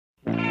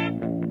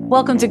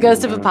Welcome to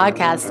Ghost of a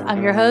Podcast.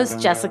 I'm your host,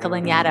 Jessica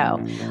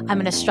Lanyadoo. I'm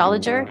an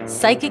astrologer,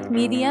 psychic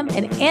medium,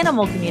 and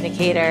animal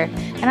communicator,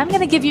 and I'm going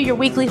to give you your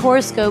weekly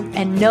horoscope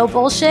and no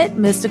bullshit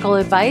mystical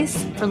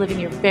advice for living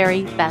your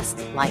very best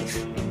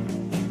life.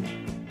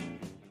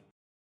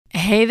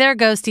 Hey there,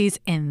 ghosties.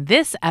 In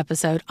this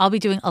episode, I'll be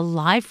doing a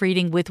live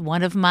reading with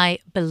one of my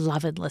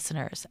beloved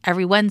listeners.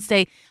 Every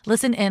Wednesday,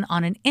 listen in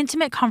on an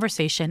intimate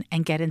conversation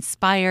and get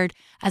inspired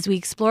as we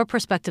explore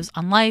perspectives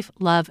on life,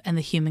 love, and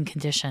the human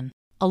condition.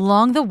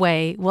 Along the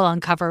way, we'll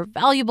uncover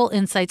valuable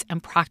insights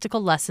and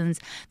practical lessons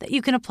that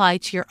you can apply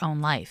to your own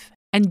life.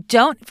 And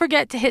don't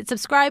forget to hit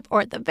subscribe,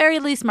 or at the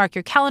very least mark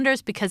your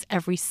calendars, because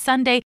every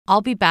Sunday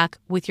I'll be back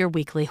with your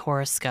weekly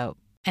horoscope.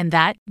 And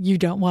that you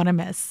don't want to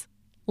miss.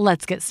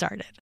 Let's get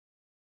started.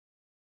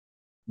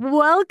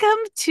 Welcome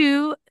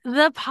to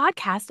the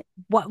podcast.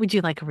 What would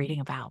you like a reading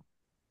about?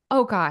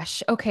 Oh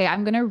gosh. Okay,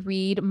 I'm going to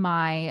read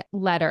my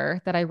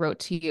letter that I wrote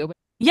to you.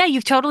 Yeah,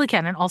 you totally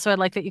can. And also, I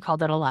like that you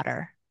called it a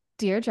letter.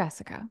 Dear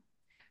Jessica,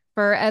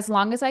 for as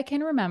long as I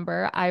can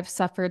remember, I've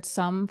suffered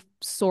some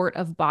sort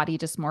of body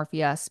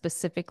dysmorphia,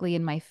 specifically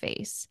in my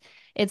face.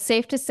 It's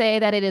safe to say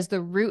that it is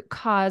the root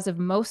cause of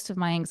most of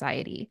my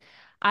anxiety.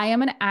 I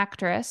am an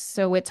actress,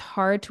 so it's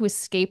hard to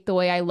escape the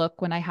way I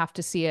look when I have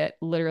to see it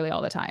literally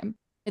all the time.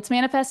 It's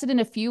manifested in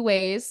a few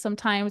ways.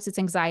 Sometimes it's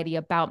anxiety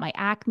about my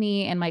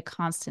acne and my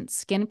constant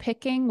skin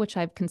picking, which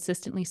I've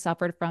consistently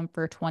suffered from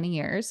for 20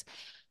 years.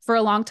 For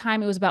a long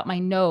time, it was about my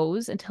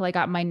nose until I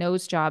got my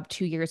nose job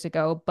 2 years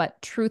ago. But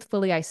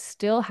truthfully, I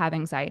still have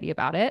anxiety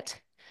about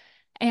it.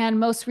 And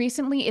most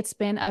recently, it's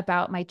been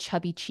about my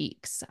chubby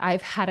cheeks.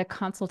 I've had a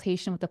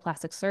consultation with a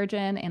plastic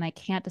surgeon and I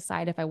can't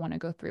decide if I want to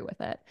go through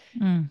with it.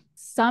 Mm.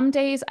 Some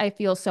days I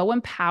feel so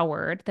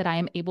empowered that I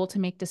am able to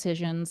make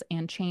decisions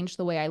and change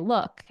the way I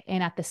look.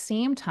 And at the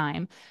same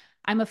time,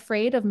 I'm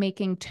afraid of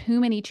making too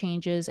many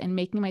changes and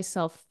making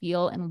myself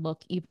feel and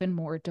look even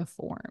more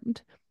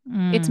deformed.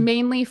 It's Mm.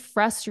 mainly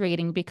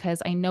frustrating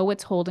because I know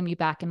it's holding me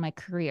back in my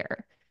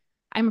career.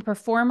 I'm a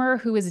performer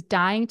who is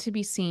dying to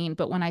be seen,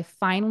 but when I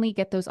finally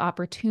get those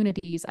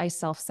opportunities, I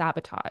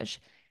self-sabotage.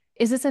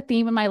 Is this a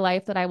theme in my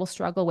life that I will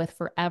struggle with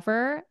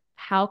forever?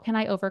 How can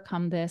I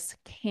overcome this?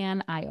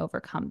 Can I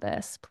overcome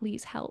this?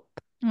 Please help.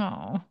 Oh,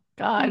 I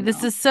God,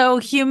 this know. is so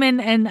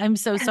human, and I'm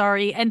so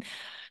sorry. And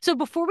so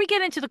before we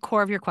get into the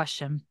core of your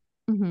question,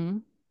 Hmm.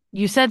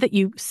 you said that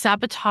you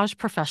sabotage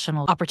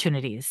professional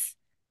opportunities.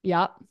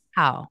 Yep.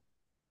 How?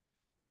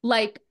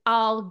 Like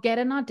I'll get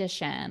an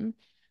audition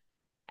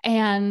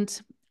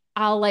and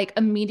I'll like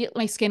immediately,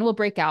 my skin will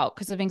break out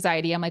because of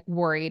anxiety. I'm like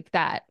worried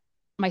that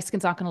my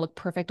skin's not going to look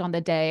perfect on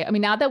the day. I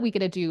mean, now that we get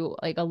to do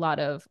like a lot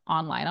of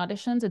online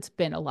auditions, it's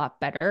been a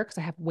lot better because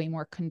I have way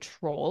more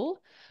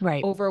control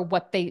Right. over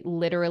what they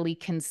literally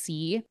can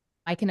see.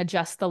 I can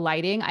adjust the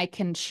lighting. I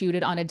can shoot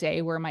it on a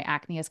day where my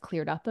acne has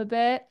cleared up a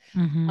bit.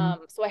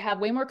 Mm-hmm. So I have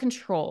way more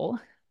control,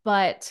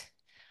 but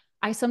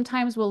I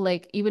sometimes will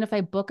like, even if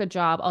I book a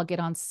job, I'll get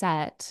on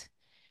set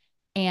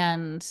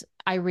and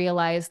I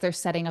realize they're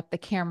setting up the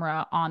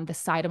camera on the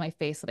side of my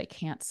face that I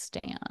can't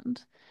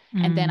stand.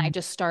 And then I Mm.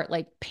 just start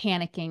like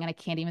panicking and I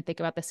can't even think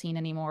about the scene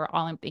anymore.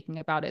 All I'm thinking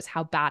about is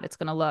how bad it's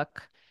going to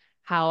look,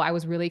 how I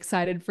was really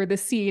excited for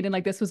this scene and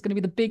like this was going to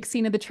be the big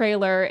scene of the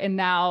trailer. And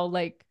now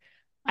like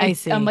I I'm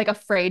see. like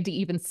afraid to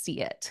even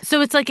see it.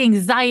 So it's like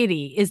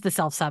anxiety is the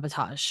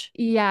self-sabotage.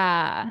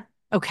 Yeah.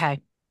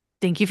 Okay.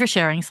 Thank you for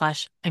sharing,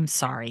 slash, I'm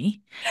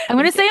sorry. I'm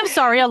going to Thank you. say I'm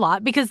sorry a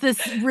lot because this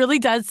really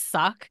does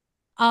suck.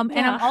 And I'm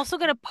Yeah. also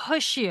going to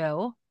push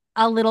you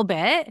a little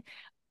bit.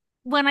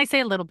 When I say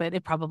a little bit,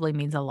 it probably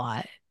means a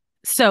lot.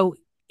 So,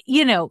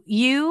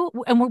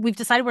 and we've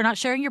decided we're not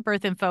sharing your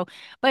birth info,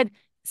 but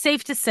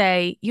safe to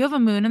say you have a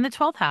moon in the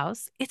 12th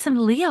house. It's a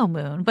Leo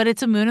moon, but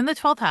it's a moon in the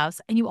 12th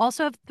house. And you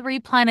also have three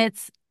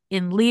planets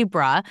in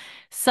Libra: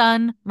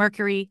 Sun,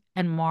 Mercury,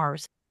 and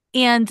Mars.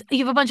 And you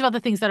have a bunch of other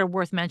things that are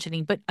worth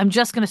mentioning, but I'm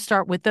just going to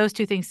start with those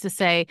two things to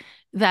say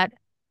that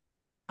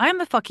I'm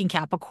a fucking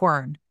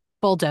Capricorn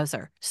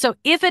bulldozer. So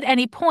if at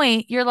any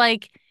point you're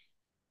like,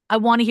 I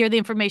want to hear the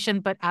information,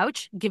 but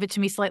ouch, give it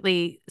to me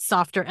slightly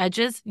softer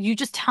edges, you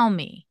just tell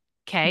me.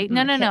 Okay.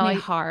 No, no, Hit no. me I,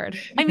 hard.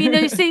 I mean,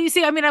 you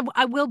see, I mean,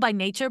 I will by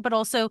nature, but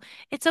also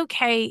it's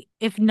okay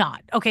if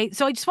not. Okay.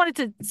 So I just wanted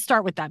to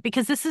start with that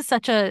because this is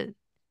such a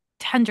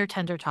tender,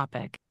 tender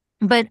topic.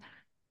 But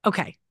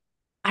okay,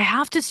 I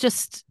have to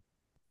just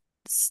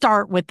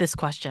start with this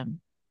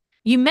question.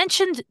 You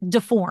mentioned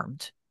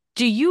deformed.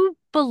 Do you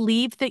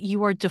believe that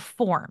you are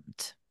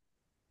deformed?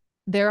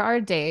 There are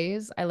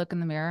days I look in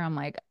the mirror, I'm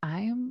like,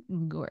 I'm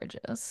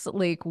gorgeous.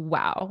 Like,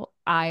 wow,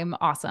 I'm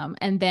awesome.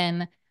 And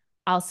then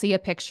I'll see a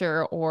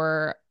picture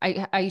or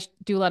I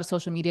do a lot of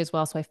social media as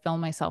well, so I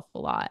film myself a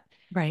lot.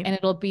 Right. And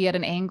it'll be at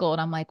an angle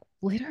and I'm like,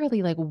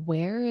 literally like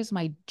where is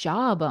my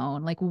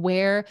jawbone? Like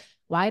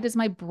why does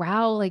my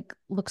brow like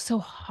look so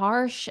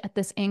harsh at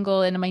this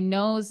angle and my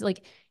nose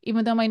like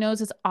even though my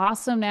nose is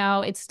awesome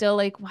now, it's still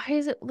like why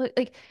is it look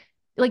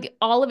like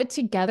all of it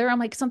together, I'm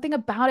like, something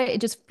about it,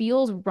 it just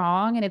feels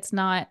wrong. And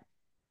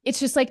it's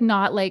just like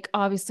not like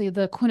obviously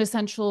the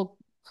quintessential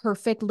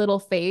perfect little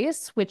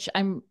face, which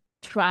I'm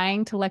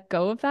trying to let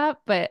go of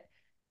that. But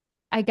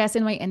I guess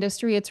in my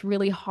industry, it's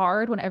really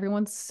hard when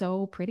everyone's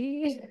so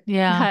pretty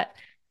Yeah. that,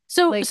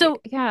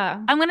 So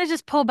yeah, I'm going to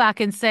just pull back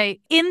and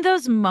say, in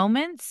those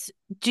moments,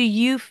 do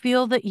you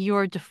feel that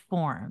you're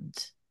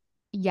deformed?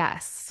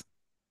 yes.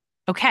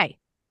 Okay.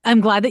 I'm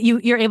glad that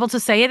you're able to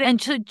say it and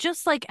to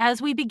just like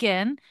as we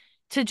begin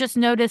to just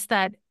notice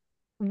that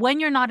when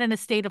you're not in a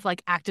state of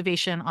like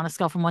activation on a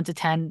scale from 1 to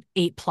 10,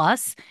 8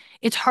 plus,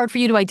 it's hard for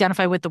you to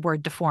identify with the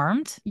word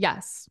deformed.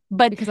 Yes.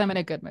 But Because I'm in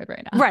a good mood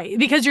right now. right,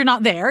 because you're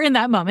not there in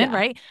that moment, Yeah.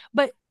 right?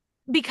 But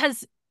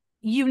because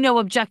you know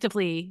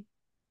objectively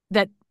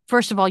that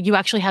first of all, you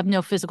actually have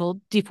no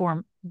physical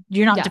deform,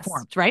 you're not Yes.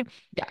 deformed, right?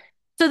 Yeah.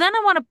 So then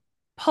I want to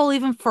pull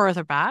even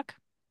further back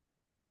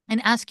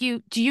and ask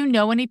you, do you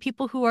know any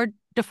people who are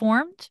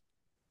deformed?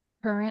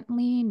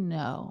 Currently,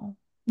 no.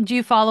 Do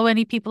you follow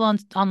any people on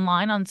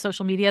online on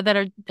social media that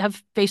are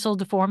have facial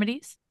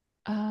deformities?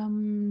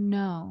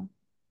 No.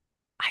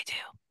 I do.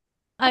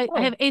 I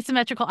Oh, have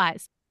asymmetrical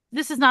eyes.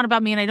 This is not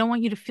about me, and I don't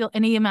want you to feel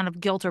any amount of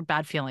guilt or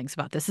bad feelings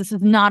about this. This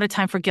is not a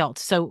time for guilt.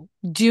 So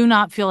do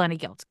not feel any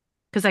guilt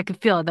because I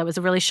could feel it. That was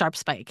a really sharp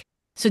spike.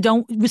 So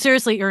don't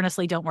seriously,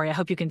 earnestly, don't worry. I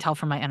hope you can tell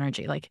from my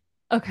energy. Like,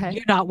 do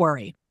okay. not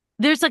worry.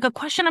 There's like a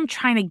question I'm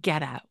trying to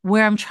get at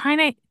where I'm trying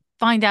to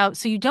find out.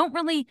 So you don't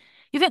really,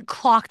 you haven't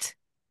clocked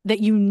that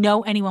you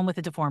know anyone with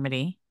a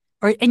deformity,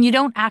 or and you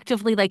don't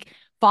actively like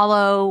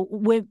follow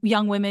with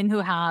young women who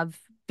have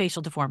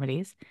facial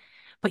deformities,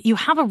 but you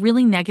have a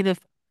really negative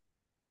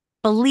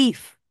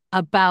belief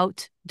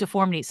about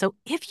deformity. So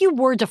if you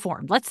were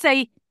deformed, let's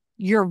say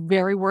your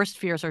very worst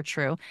fears are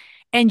true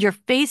and your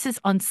face is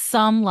on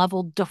some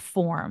level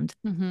deformed,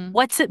 Hmm.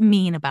 what's it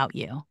mean about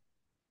you?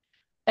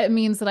 It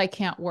means that I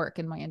can't work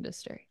in my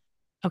industry.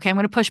 Okay, I'm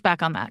going to push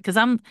back on that because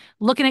I'm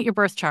looking at your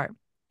birth chart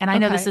and I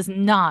know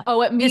Okay.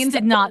 Oh, it this means,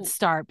 did not oh,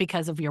 start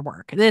because of your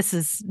work. This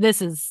is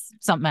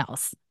something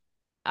else.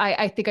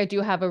 I think I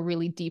do have a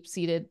really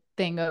deep-seated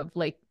thing of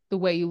like the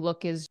way you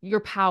look is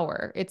your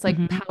power. It's like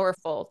Hmm.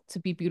 powerful to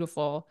be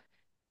beautiful.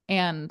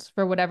 And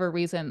for whatever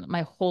reason,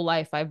 my whole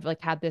life I've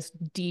like had this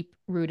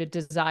deep-rooted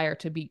desire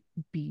to be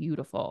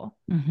beautiful.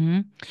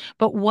 Hmm.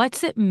 But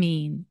what's it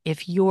mean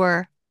if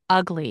you're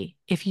ugly,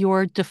 if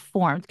you're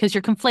deformed? Because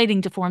you're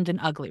conflating deformed and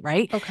ugly,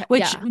 right? Okay.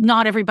 Which Yeah.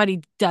 not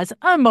everybody does.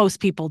 Most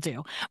people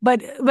do.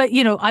 But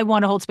you know, I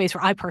want to hold space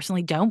where I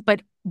personally don't,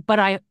 but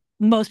I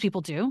most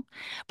people do.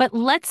 But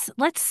let's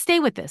stay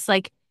with this.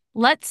 Like,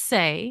 let's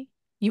say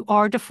you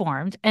are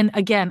deformed. And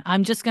again,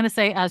 I'm just going to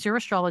say, as your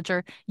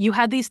astrologer, you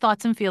had these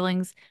thoughts and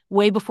feelings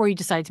way before you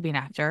decided to be an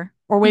actor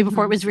or way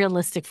before it Hmm. was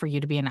realistic for you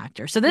to be an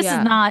actor. So this is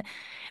Yeah. not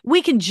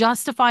we can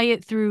justify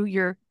it through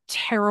your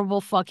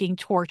terrible, fucking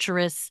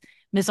torturous,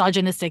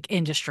 misogynistic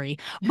industry.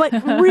 But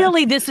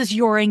really, this is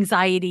your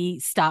anxiety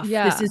stuff.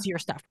 This is Yeah. your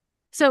stuff.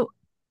 So,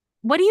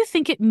 what do you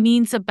think it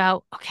means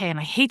about, okay, and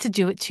I hate to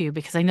do it too,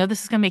 because I know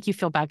this is going to make you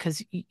feel bad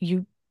because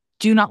you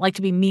do not like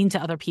to be mean to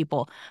other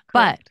people.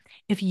 But Correct.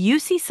 if you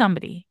see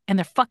somebody and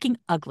they're fucking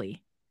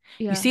ugly,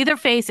 you Yeah. see their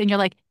face and you're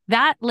like,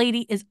 that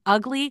lady is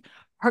ugly.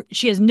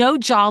 She has no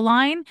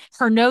jawline.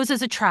 Her nose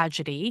is a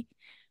tragedy.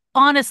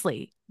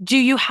 Honestly, do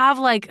you have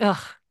like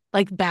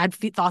bad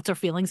thoughts or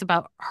feelings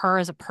about her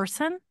as a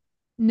person?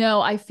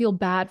 No, I feel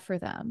bad for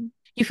them.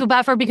 You feel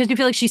bad for her because you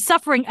feel like she's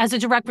suffering as a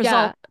direct Yeah,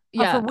 result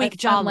of her yeah.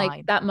 weak I'm like,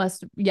 jawline. that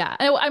must, yeah.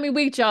 I mean,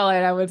 weak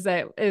jawline, I would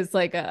say, is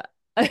like a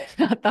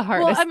not the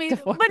Well, I hardest mean,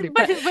 deformity,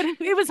 but but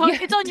it was yeah.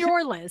 it's on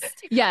your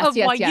list Yes, of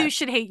why yes, you yes.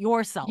 should hate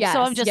yourself.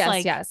 So I'm Yes, just yes,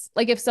 like yes.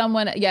 Like if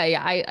someone, yeah,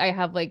 yeah, I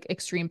have like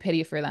extreme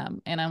pity for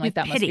them. And I'm you like,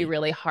 have that must be pity.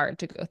 really hard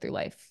to go through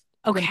life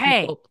when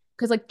Okay. people,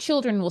 because like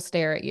children will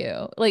stare at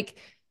you.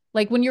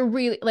 Like when you're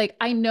really like,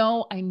 I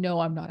know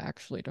I'm not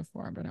actually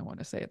deformed, and I want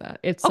to say that.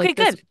 It's Okay, like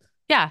this, good.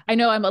 Yeah. I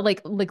know I'm a,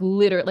 like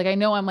literally, like I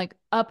know I'm like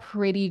a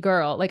pretty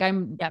girl. Like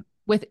I'm Yep.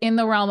 within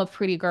the realm of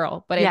pretty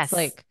girl, but Yes.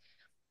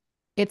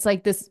 it's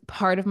like this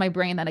part of my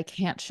brain that I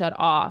can't shut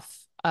off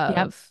Yep.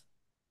 of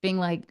being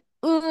like,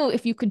 ooh,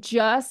 if you could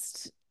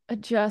just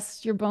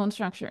adjust your bone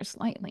structure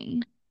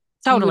slightly,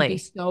 you would be Totally.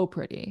 so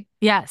pretty.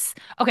 Yes.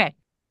 Okay.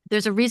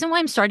 There's a reason why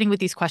I'm starting with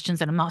these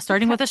questions and I'm not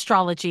starting Okay. with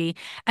astrology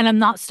and I'm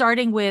not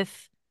starting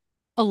with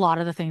a lot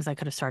of the things I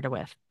could have started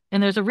with.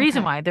 And there's a reason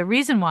Okay. why. The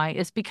reason why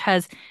is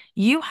because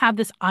you have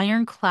this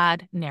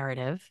ironclad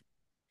narrative.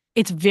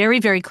 It's very,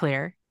 very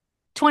clear.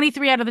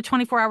 23 out of the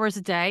 24 hours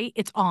a day,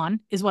 it's on,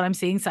 is what I'm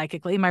seeing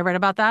psychically. Am I right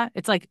about that?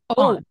 It's like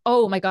Oh, on.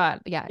 oh my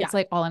God. Yeah. Yeah. It's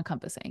like all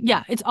encompassing.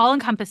 Yeah. Yeah. It's all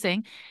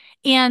encompassing.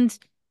 And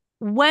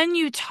when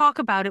you talk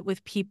about it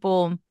with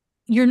people,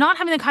 you're not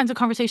having the kinds of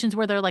conversations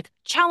where they're like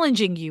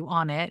challenging you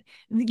on it.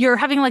 You're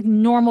having like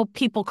normal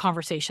people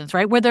conversations,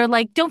 right? Where they're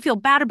like, don't feel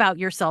bad about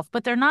yourself,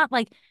 but they're not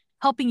like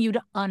helping you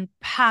to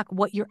unpack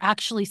what you're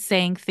actually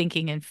saying,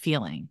 thinking, and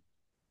feeling.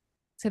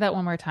 Say that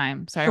one more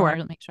time. Sorry. I Sure.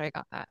 wanted to make sure I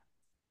got that.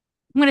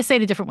 I'm going to say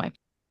it a different way.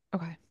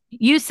 Okay.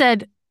 You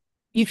said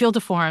you feel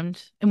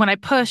deformed. And when I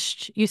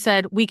pushed, you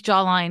said weak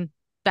jawline,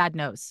 bad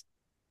nose.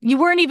 You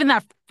weren't even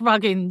that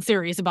fucking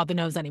serious about the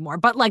nose anymore.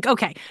 But like,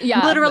 okay,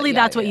 Yeah. But literally yeah,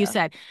 that's yeah, what you yeah.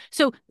 said.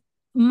 So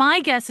my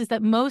guess is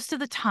that most of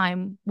the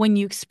time when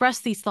you express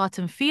these thoughts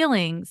and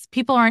feelings,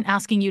 people aren't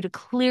asking you to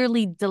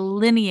clearly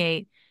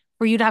delineate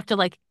for you to have to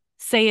like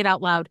say it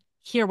out loud,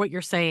 hear what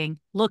you're saying,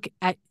 look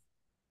at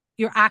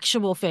your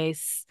actual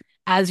face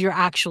as you're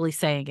actually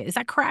saying it. Is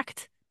that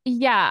correct?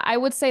 Yeah, I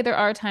would say there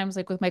are times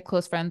like with my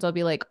close friends, I'll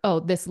be like, oh,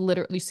 this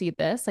literally, you see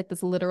this, like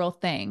this literal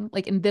thing,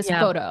 like in this Yeah.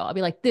 photo, I'll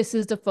be like, this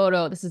is the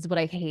photo. This is what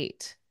I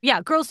hate.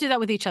 Yeah, girls do that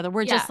with each other.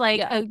 We're just Yeah, like,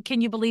 yeah,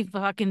 can you believe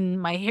fucking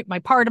my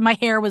part of my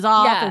hair was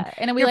off? And yeah.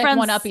 And then we your like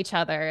one up friends, each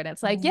other. And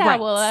it's like, yeah,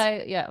 well,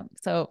 right. yeah.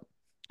 So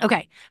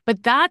Okay.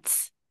 But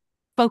that's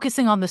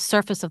focusing on the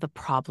surface of the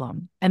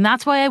problem. And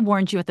that's why I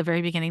warned you at the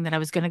very beginning that I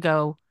was going to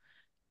go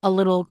a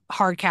little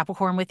hard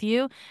Capricorn with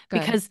you, good.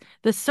 because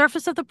the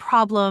surface of the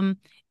problem,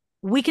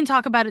 we can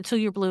talk about it till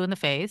you're blue in the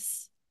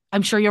face.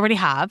 I'm sure you already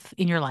have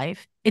in your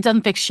life. It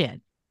doesn't fix shit.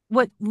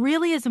 What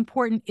really is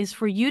important is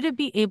for you to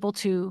be able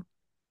to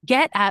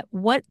get at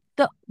what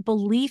the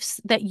beliefs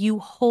that you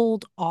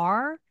hold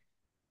are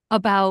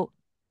about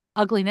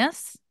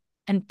ugliness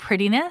and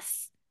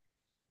prettiness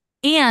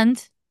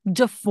and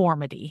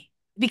deformity,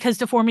 because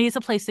deformity is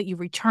a place that you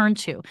return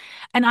to.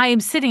 And I am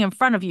sitting in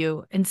front of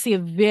you and see a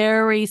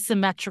very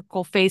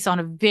symmetrical face on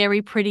a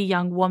very pretty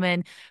young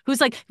woman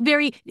who's like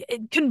very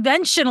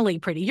conventionally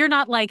pretty. You're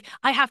not like,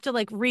 I have to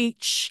like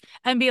reach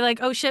and be like,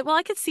 oh shit, well,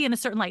 I could see in a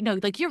certain light. No,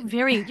 like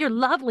you're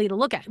lovely to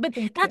look at. But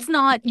Thank you. that's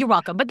not, you're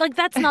welcome. But like,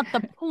 that's not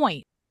the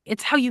point.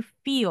 It's how you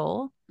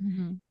feel.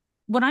 Mhm.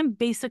 What I'm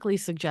basically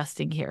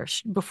suggesting here,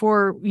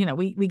 before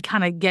we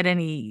kind of get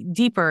any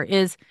deeper,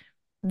 is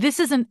this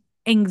is an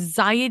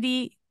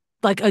anxiety,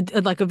 like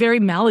a very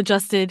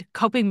maladjusted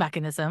coping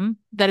mechanism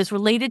that is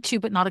related to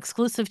but not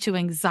exclusive to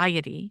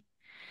anxiety,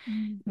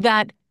 Mhm.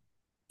 that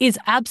is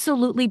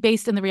absolutely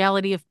based in the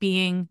reality of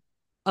being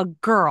a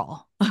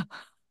girl,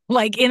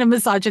 like in a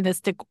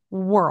misogynistic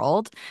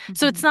world.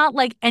 So it's Mhm. not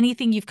like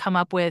anything you've come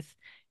up with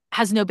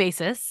has no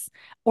basis,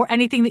 or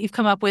anything that you've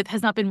come up with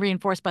has not been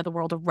reinforced by the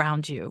world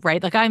around you,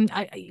 right? Like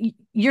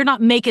you're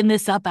not making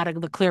this up out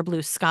of the clear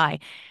blue sky.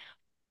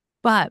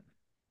 But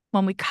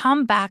when we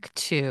come back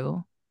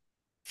to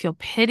feel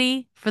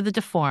pity for the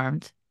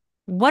deformed,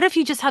 what if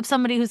you just have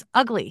somebody who's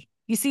ugly?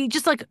 You see,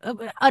 just like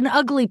an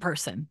ugly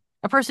person,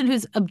 a person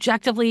who's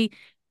objectively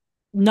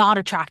not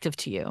attractive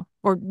to you,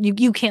 or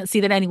you can't see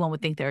that anyone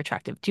would think they're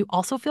attractive. Do you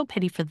also feel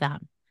pity for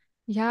them?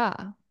 Yeah.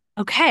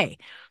 Okay.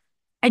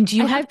 And do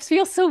you And have, I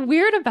feel so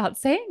weird about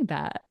saying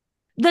that.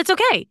 that's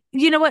okay.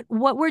 You know what?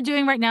 What we're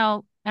doing right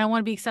now, and I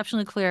want to be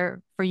exceptionally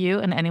clear for you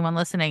and anyone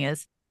listening,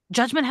 is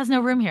judgment has no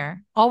room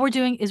here. All we're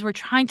doing is we're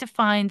trying to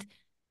find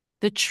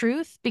the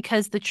truth,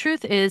 because the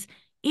truth is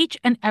each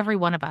and every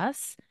one of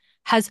us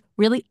has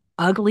really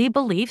ugly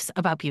beliefs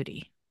about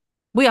beauty.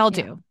 We all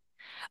Yeah. do.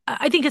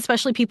 I think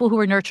especially people who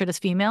are nurtured as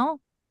female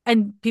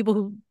and people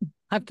who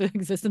have to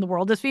exist in the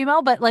world as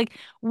female, but like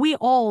we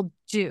all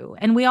do.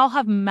 And we all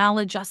have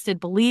maladjusted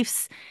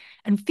beliefs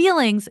and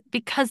feelings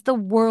because the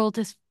world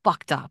is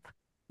fucked up.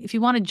 If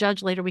you want to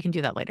judge later, we can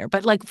do that later.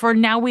 But like for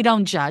now, we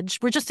don't judge.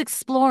 We're just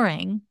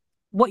exploring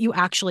what you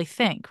actually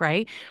think,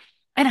 right?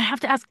 And I have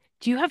to ask,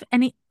 do you have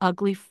any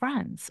ugly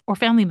friends or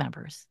family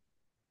members?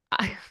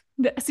 I,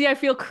 see, I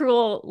feel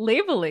cruel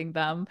labeling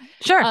them.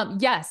 Sure.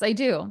 Yes, I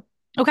do.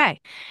 Okay.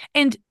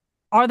 And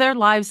are their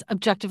lives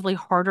objectively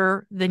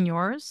harder than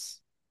yours?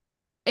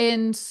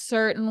 In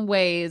certain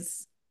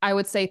ways, I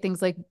would say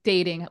things like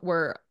dating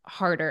were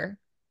harder.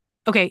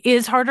 Okay.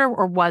 Is harder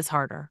or was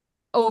harder?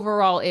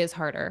 Overall is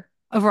harder.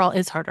 Overall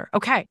is harder.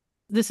 Okay.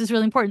 This is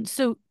really important.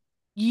 So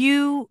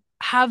you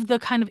have the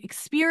kind of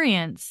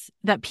experience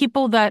that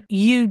people that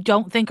you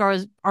don't think are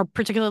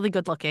particularly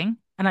good looking.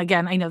 And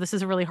again, I know this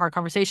is a really hard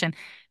conversation,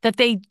 that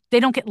they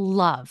don't get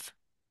love.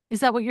 Is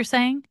that what you're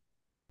saying?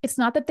 It's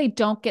not that they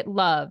don't get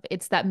love,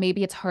 it's that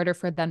maybe it's harder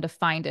for them to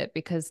find it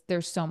because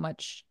there's so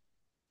much,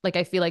 like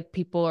I feel like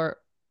people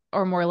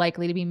are more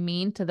likely to be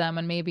mean to them.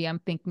 And maybe I'm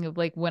thinking of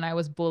like when I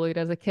was bullied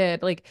as a kid.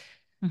 Hmm.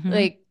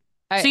 Like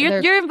So I you're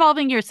they're you're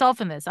involving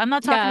yourself in this. I'm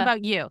not talking yeah,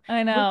 about you.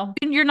 I know.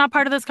 You're not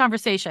part of this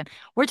conversation.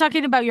 We're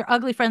talking about your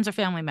ugly friends or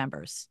family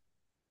members.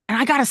 And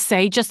I gotta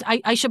say, just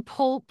I should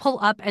pull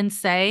up and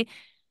say,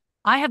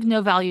 I have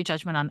no value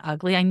judgment on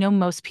ugly. I know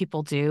most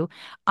people do.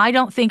 I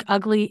don't think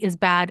ugly is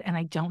bad, and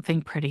I don't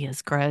think pretty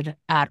is good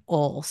at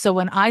all. So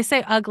when I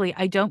say ugly,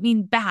 I don't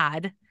mean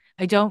bad.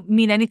 I don't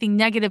mean anything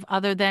negative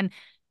other than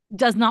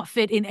does not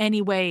fit in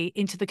any way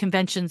into the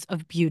conventions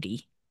of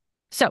beauty.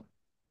 So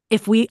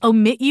if we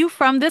omit you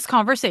from this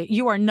conversation,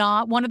 you are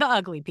not one of the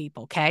ugly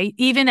people, okay?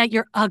 Even at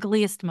your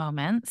ugliest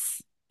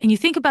moments. And you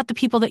think about the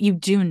people that you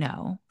do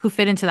know who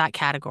fit into that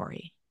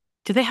category.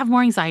 Do they have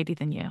more anxiety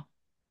than you?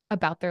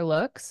 About their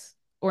looks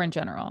or in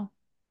general.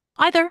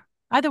 Either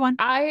one.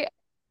 I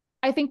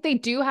I think they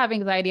do have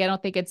anxiety. I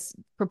don't think it's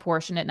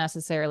proportionate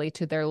necessarily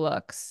to their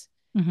looks.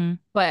 Hmm.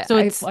 But So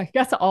it's, I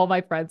guess all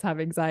my friends have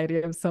anxiety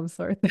of some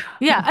sort.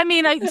 yeah, I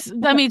mean,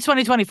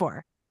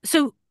 2024.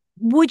 So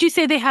would you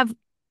say they have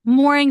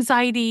more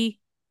anxiety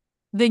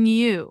than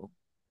you?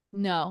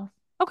 No.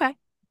 Okay.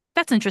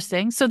 That's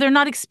interesting. So they're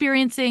not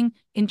experiencing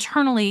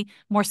internally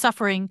more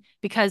suffering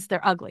because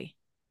they're ugly.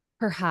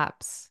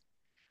 Perhaps.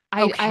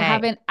 I Okay.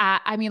 haven't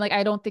I mean like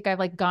I don't think I've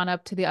like gone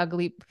up to the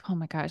ugly, oh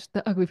my gosh,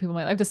 the ugly people in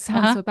my life. This sounds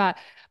Uh-huh. so bad.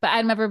 But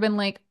I've never been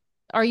like,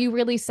 are you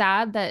really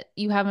sad that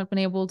you haven't been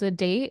able to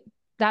date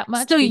that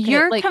So much? Because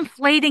you're like,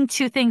 conflating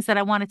two things that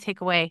I want to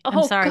take away.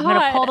 I'm oh sorry. I'm going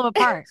to pull God, them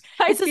apart.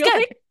 I This is feel good.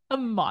 like a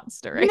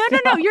monster No, right no,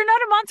 no. now. You're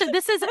not a monster.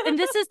 This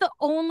is the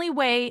only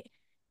way.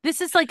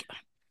 This is like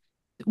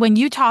when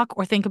you talk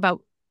or think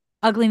about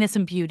ugliness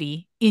and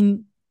beauty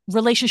in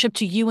relationship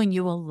to you and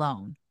you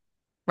alone,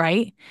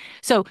 right?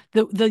 So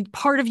the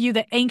part of you,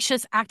 the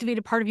anxious,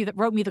 activated part of you that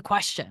wrote me the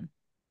question,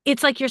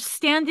 it's like you're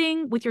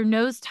standing with your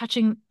nose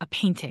touching a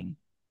painting.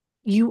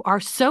 You are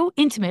so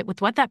intimate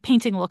with what that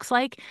painting looks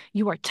like.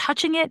 You are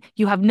touching it.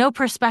 You have no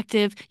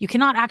perspective. You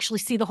cannot actually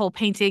see the whole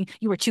painting.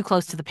 You are too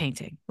close to the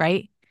painting,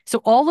 right? So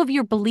all of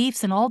your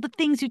beliefs and all the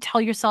things you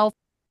tell yourself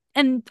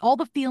and all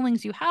the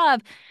feelings you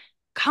have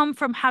come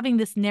from having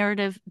this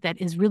narrative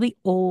that is really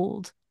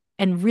old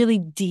and really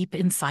deep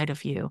inside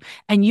of you,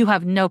 and you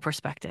have no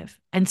perspective.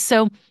 And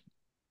so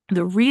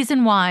the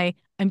reason why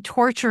I'm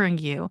torturing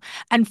you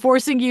and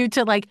forcing you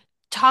to like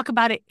talk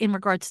about it in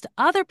regards to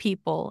other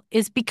people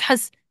is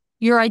because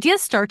your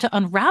ideas start to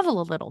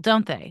unravel a little,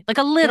 don't they? Like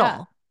a Yeah.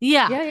 little.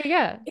 Yeah. Yeah, yeah,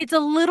 yeah. It's a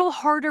little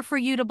harder for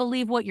you to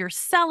believe what you're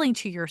selling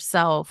to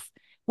yourself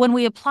when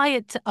we apply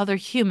it to other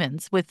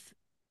humans with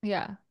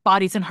Yeah.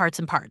 bodies and hearts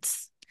and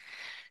parts.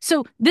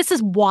 So this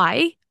is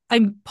why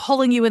I'm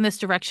pulling you in this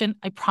direction.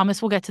 I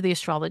promise we'll get to the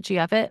astrology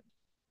of it.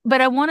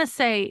 But I want to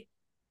say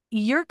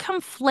you're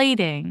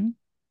conflating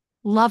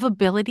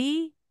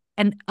lovability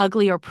and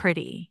ugly or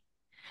pretty,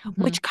 Mhm.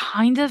 which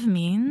kind of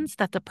means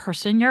that the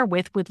person you're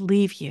with would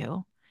leave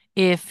you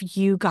if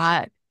you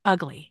got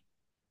ugly.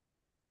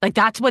 Like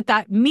that's what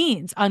that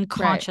means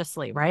Right.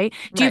 unconsciously, right?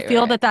 Do you Right,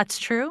 feel right. that that's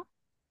true?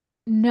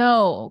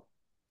 No,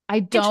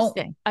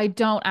 Interesting. I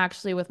don't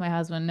actually with my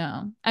husband,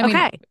 no. I mean,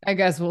 Okay. I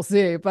guess we'll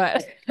see,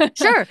 but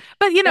Sure.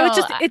 But no,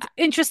 it's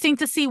interesting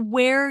to see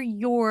where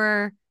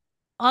your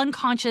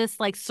unconscious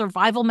like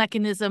survival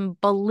mechanism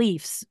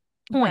beliefs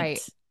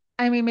right. point.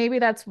 I mean, maybe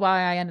that's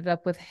why I ended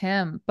up with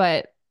him,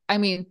 but I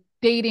mean,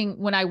 dating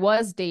when I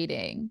was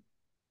dating,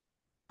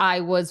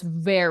 I was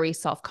very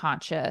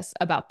self-conscious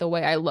about the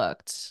way I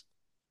looked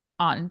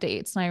on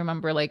dates. And I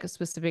remember like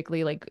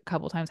specifically like a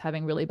couple times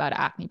having really bad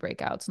acne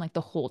breakouts and like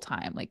the whole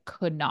time like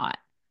could not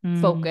Mm,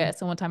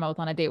 focus. And one time I was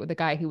on a date with a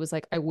guy who was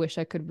like, I wish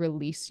I could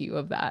release you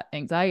of that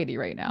anxiety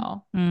right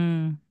now.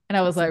 mm, And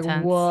I was that's like,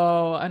 intense.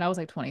 whoa. And I was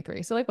like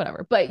 23. So like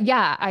whatever. But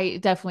yeah, I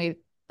definitely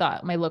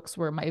thought my looks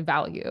were my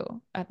value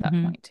at that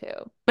Hmm. point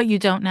too. But you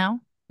don't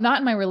know? Not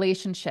in my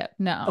relationship.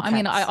 No. I Okay.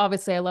 mean, I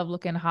obviously I love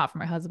looking hot for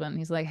my husband.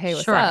 He's like, hey,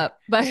 what's Sure. up?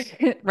 But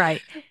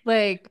Right.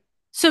 like,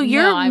 So no,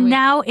 you're I mean,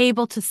 now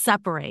able to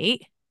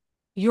separate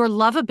your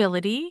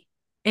lovability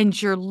and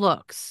your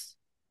looks.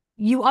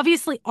 You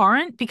obviously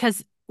aren't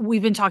because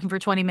we've been talking for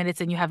 20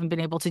 minutes and you haven't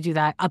been able to do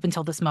that up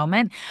until this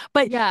moment.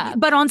 But yeah,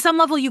 but on some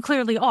level you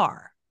clearly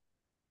are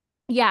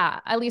yeah,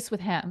 at least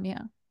with him.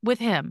 Yeah. with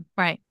him,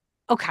 right?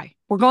 Okay.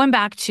 We're going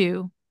back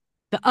to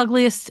the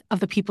ugliest of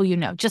the people you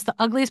know, just the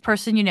ugliest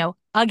person you know.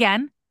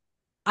 Again,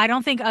 I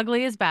don't think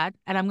ugly is bad,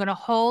 and I'm going to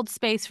hold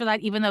space for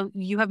that even though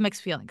you have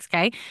mixed feelings,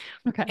 okay?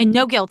 Okay. And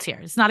no guilt here.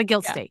 It's not a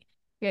guilt Yeah. state.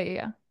 Yeah. Yeah.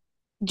 Yeah.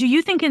 Do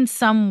you think in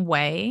some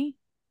way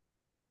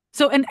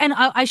so and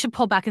I should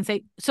pull back and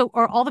say, so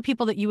are all the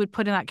people that you would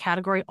put in that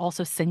category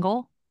also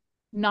single?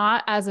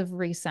 Not as of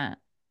recent.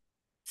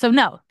 So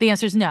no, the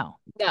answer is no.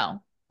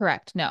 No,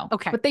 correct. No.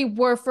 Okay. But they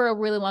were for a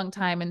really long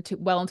time into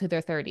well into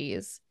their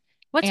 30s.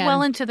 What's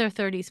well And into their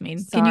 30s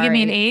mean? Can you give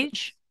me an sorry,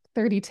 age?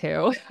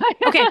 32.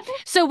 Okay.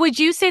 So would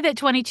you say that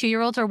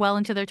 22-year-olds are well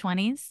into their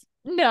 20s?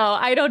 No,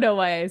 I don't know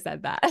why I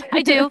said that.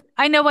 I do.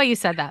 I know why you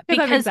said that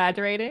Because I'm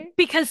exaggerating.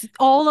 because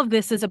all of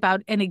this is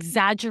about an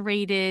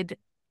exaggerated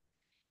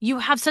you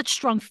have such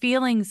strong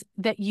feelings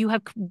that you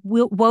have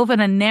woven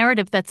a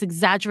narrative that's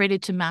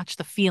exaggerated to match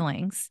the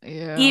feelings.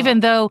 Yeah.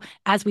 Even though,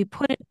 as we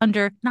put it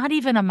under not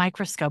even a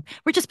microscope,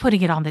 we're just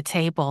putting it on the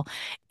table,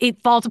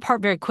 it falls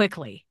apart very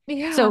quickly.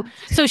 So, Yeah.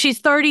 so she's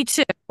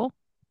 32.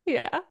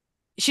 Yeah.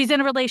 She's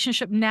in a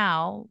relationship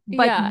now,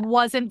 but Yeah.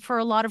 wasn't for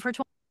a lot of her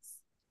 20s.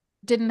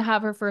 Didn't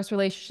have her first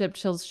relationship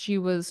till she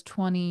was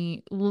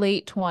 20,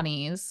 late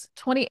 20s,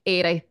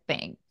 28, I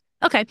think.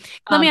 Okay,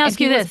 let me And ask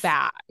you he was this.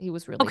 bad. He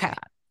was really Okay, bad.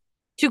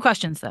 two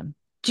questions then.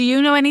 Do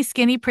you know any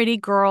skinny, pretty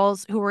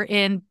girls who were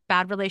in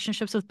bad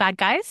relationships with bad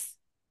guys?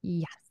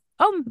 Yes.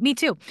 Oh, me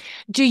too.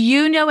 Do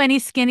you know any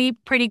skinny,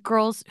 pretty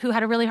girls who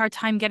had a really hard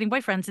time getting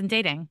boyfriends and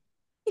dating?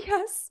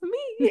 Yes,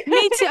 me.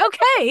 Me too.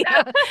 Okay.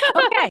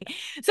 Okay.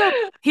 So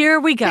here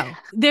we go.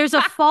 There's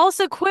a false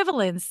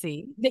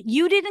equivalency that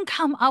you didn't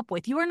come up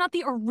with. You are not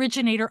the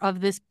originator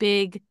of this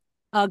big,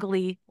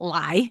 ugly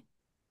lie,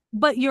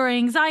 but your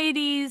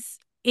anxieties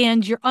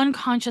and your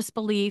unconscious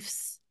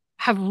beliefs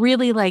have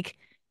really like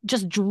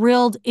just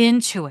drilled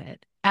into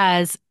it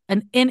as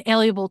an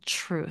inalienable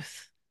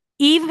truth,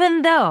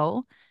 even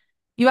though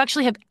you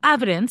actually have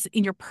evidence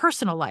in your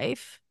personal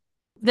life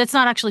that's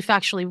not actually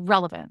factually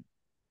relevant.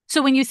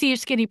 So when you see your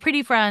skinny,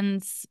 pretty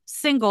friends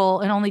single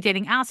and only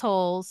dating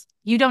assholes,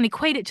 you don't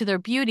equate it to their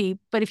beauty.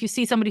 But if you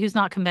see somebody who's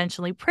not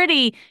conventionally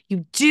pretty,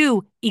 you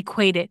do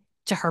equate it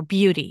to her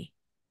beauty.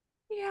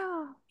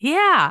 Yeah.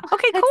 Yeah.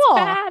 Okay, That's cool.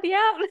 bad.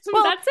 Yeah.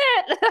 Well, That's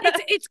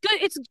it. it's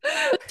good. It's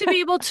good to be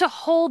able to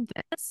hold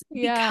this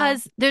Yeah.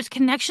 because there's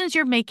connections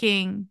you're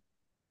making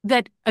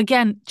that,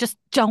 again, just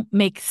don't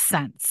make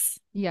sense.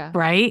 Yeah.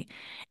 Right.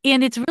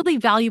 And it's really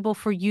valuable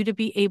for you to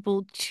be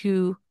able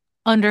to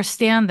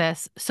understand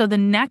this. So the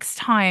next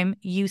time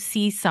you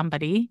see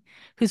somebody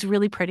who's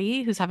really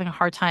pretty, who's having a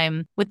hard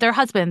time with their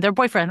husband, their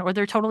boyfriend, or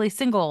they're totally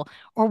single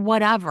or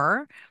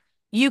whatever,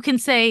 you can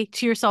say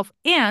to yourself,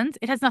 and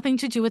it has nothing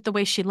to do with the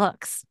way she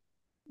looks,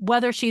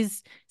 whether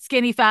she's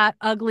skinny, fat,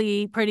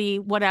 ugly, pretty,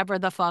 whatever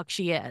the fuck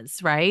she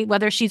is, right?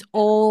 Whether she's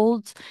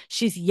old,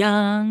 she's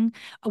young,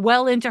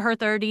 well into her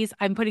 30s.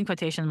 I'm putting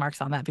quotation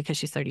marks on that because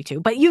she's 32,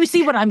 but you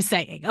see what I'm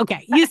saying.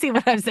 Okay, you see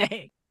what I'm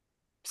saying.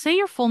 Say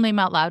your full name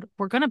out loud.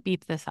 We're going to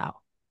beep this out.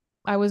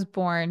 I was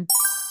born.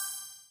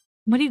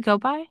 What do you go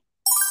by?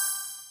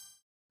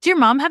 Do your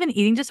mom have an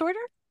eating disorder?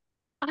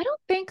 I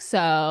don't think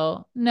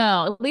so.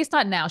 No, at least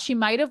not now. She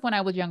might have when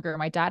I was younger.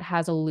 My dad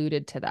has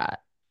alluded to that.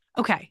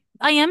 Okay.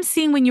 I am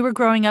seeing when you were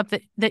growing up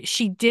that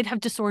she did have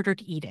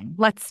disordered eating.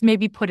 Let's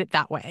maybe put it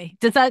that way.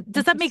 Does that make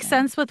Interesting.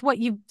 sense with what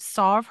you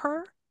saw of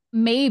her?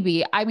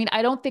 Maybe. I mean,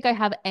 I don't think I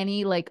have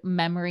any like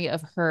memory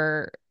of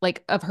her,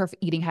 like of her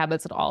eating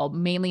habits at all.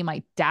 Mainly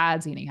my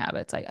dad's eating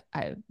habits.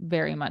 I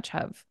very much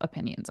have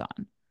opinions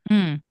on.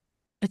 Hmm.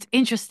 It's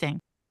interesting.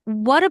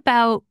 What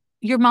about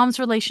your mom's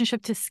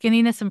relationship to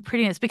skinniness and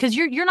prettiness? Because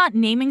you're not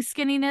naming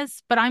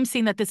skinniness, but I'm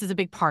seeing that this is a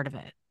big part of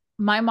it.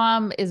 My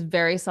mom is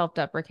very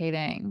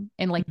self-deprecating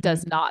and like Hmm.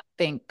 does not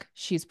think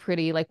she's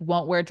pretty, like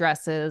won't wear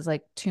dresses.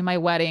 Like to my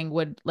wedding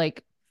would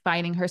like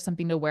finding her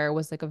something to wear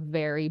was like a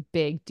very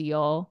big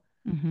deal.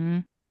 Hmm.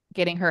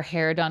 Getting her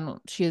hair done,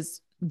 she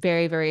has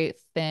very, very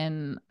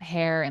thin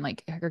hair and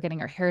like her getting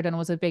her hair done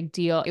was a big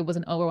deal. It was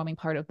an overwhelming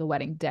part of the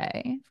wedding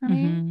day for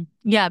me. Hmm.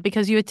 Yeah,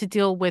 because you had to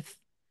deal with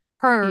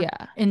her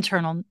Yeah.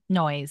 internal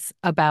noise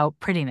about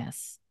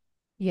prettiness.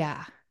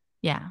 Yeah.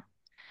 Yeah.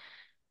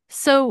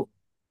 So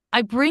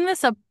I bring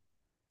this up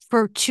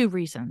for two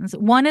reasons.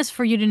 One is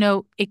for you to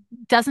know it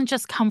doesn't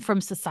just come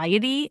from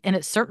society, and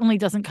it certainly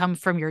doesn't come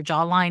from your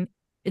jawline.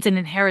 It's an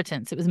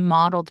inheritance. It was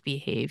modeled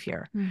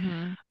behavior.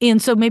 Hmm.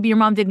 And so maybe your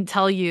mom didn't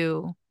tell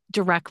you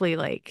directly,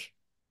 like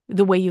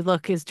the way you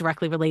look is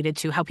directly related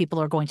to how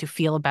people are going to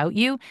feel about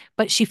you,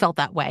 but she felt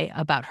that way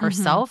about Hmm.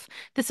 herself.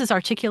 This is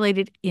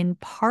articulated in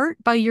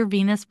part by your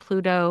Venus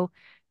Pluto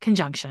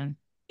conjunction.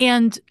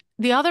 And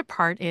the other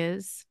part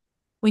is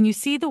when you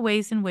see the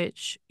ways in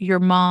which your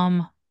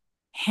mom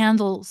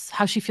handles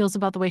how she feels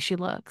about the way she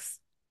looks,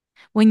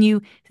 when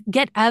you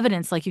get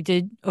evidence like you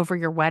did over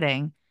your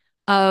wedding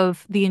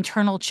of the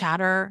internal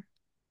chatter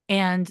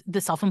and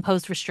the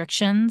self-imposed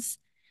restrictions,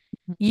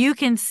 you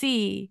can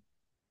see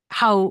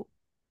how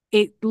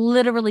it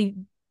literally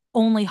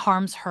only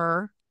harms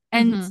her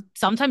and Hmm.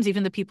 sometimes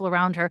even the people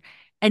around her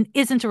and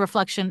isn't a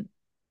reflection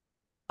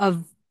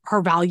of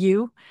her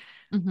value,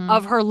 Hmm.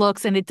 of her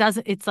looks. And it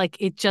doesn't, it's like,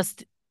 it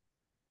just,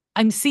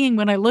 I'm seeing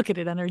when I look at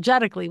it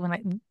energetically,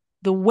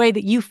 the way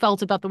that you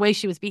felt about the way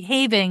she was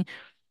behaving,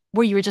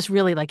 where you were just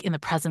really like in the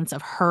presence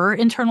of her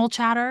internal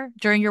chatter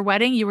during your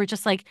wedding, you were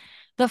just like,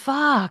 the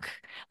fuck?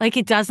 Like,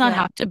 it does not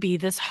Yeah. have to be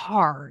this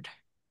hard.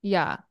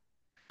 Yeah.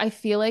 I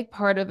feel like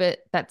part of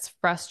it that's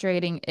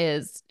frustrating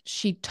is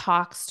she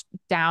talks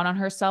down on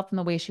herself in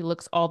the way she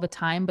looks all the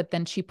time, but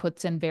then she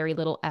puts in very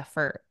little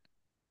effort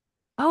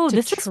Oh, to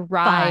this is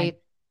try. fun.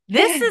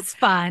 This is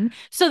fun.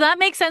 So that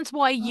makes sense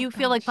why Oh you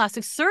feel like gosh.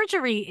 plastic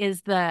surgery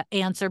is the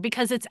answer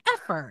because it's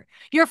effort.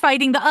 You're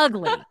fighting the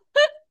ugly.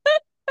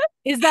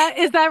 Is that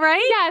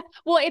right? Yes.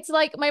 Well, it's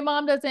like my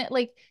mom doesn't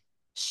like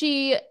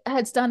she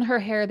has done her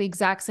hair the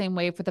exact same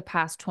way for the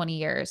past 20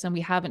 years and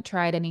we haven't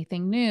tried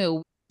anything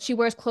new. She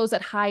wears clothes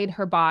that hide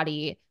her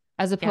body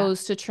as Yeah.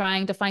 opposed to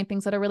trying to find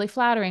things that are really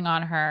flattering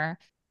on her.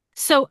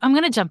 So I'm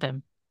going to jump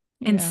in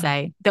and Yeah.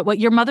 say that what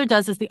your mother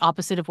does is the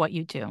opposite of what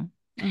you do.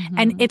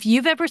 And Hmm. if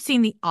you've ever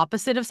seen the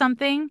opposite of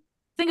something,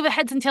 think of the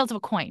heads and tails of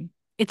a coin.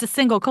 It's a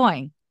single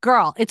coin.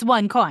 Girl, it's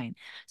one coin.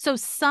 So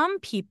some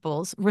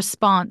people's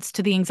response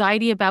to the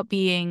anxiety about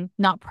being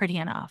not pretty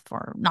enough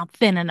or not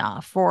thin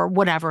enough or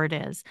whatever it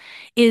is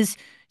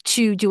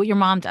to do what your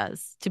mom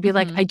does, to be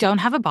like, Hmm. I don't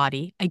have a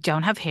body, I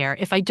don't have hair.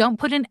 If I don't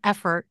put in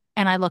effort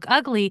and I look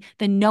ugly,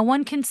 then no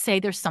one can say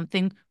there's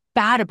something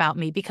bad about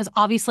me because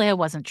obviously I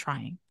wasn't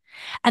trying.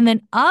 And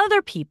then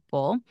other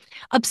people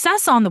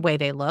obsess on the way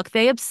they look.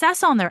 They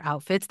obsess on their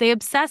outfits. They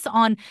obsess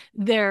on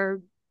their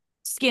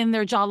skin,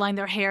 their jawline,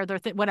 their hair,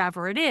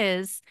 whatever it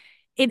is,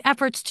 in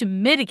efforts to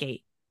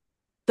mitigate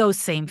those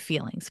same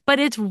feelings. But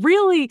it's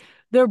really,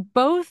 they're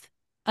both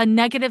a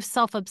negative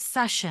self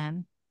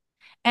obsession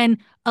and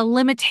a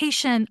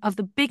limitation of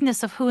the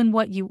bigness of who and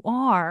what you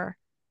are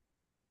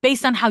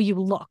based on how you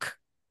look.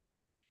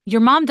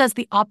 Your mom does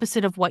the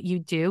opposite of what you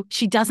do.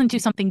 She doesn't do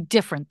something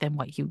different than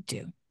what you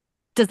do.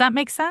 Does that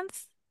make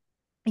sense?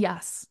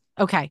 Yes.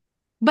 Okay.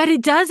 But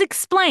it does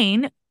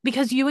explain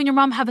because you and your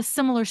mom have a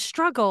similar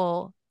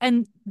struggle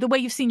And the way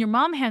you've seen your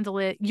mom handle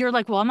it, you're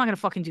like, well, I'm not going to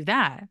fucking do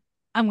that.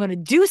 I'm going to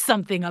do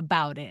something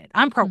about it.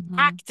 I'm Hmm.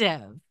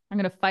 proactive. I'm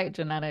gonna fight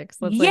genetics.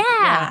 That's like, yeah,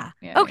 Yeah.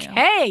 yeah, yeah.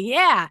 Okay.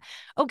 Yeah.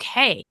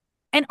 Okay.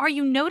 And are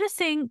you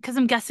noticing? Because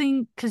I'm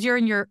guessing, because you're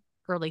in your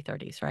early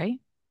 30s, right?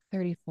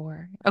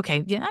 34.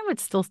 Okay. Yeah, I would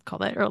still call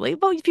that early.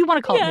 Well, if you want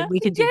to call it Yeah, mid, we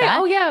could do yeah, yeah. that.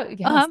 Oh, yeah.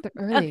 Yes, Um, the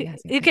early. okay.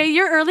 Yes, yes, yes. Okay.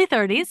 Your early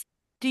 30s.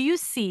 Do you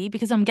see,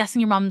 because I'm guessing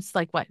your mom's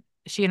like what?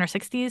 Is she in her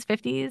 60s,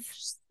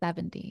 50s,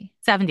 70.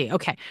 70?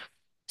 Okay.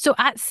 So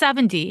at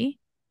 70,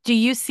 do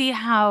you see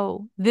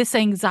how this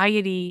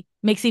anxiety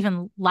makes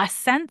even less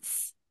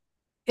sense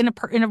in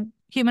a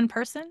human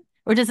person?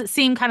 Or does it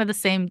seem kind of the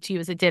same to you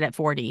as it did at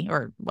 40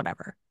 or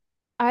whatever?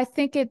 I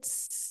think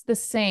it's the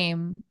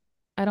same.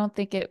 I don't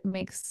think it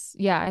makes,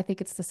 yeah, I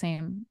think it's the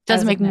same Does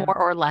it as make of more now.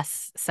 or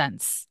less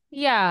sense?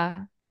 Yeah.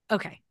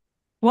 Okay.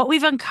 What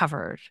we've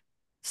uncovered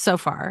so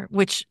far,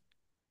 which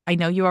I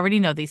know you already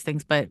know these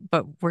things, but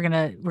we're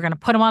gonna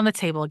put them on the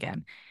table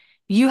again.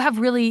 You have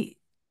really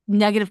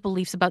negative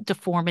beliefs about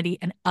deformity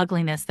and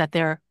ugliness that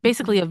they're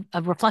basically Hmm.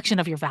 a reflection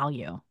of your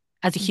value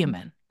as a Hmm.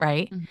 human,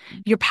 right? Hmm.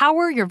 Your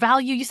power, your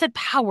value. You said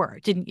power,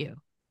 didn't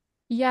you?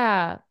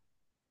 Yeah.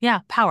 Yeah,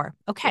 power.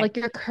 Okay. Like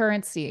your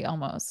currency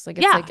almost. Like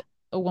it's Yeah. like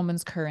a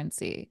woman's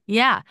currency.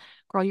 Yeah.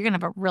 Girl, you're gonna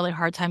have a really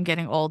hard time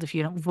getting old if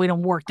you don't if we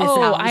don't work this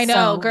Oh, out. I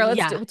know, So girl.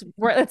 yeah.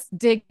 Let's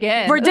dig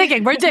in. We're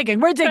digging, we're digging,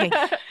 we're digging.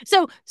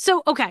 So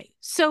okay.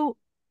 So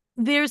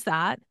there's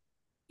that.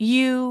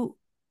 You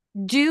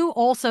do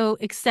also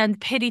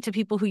extend pity to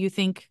people who you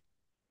think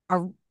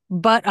are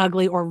but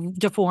ugly or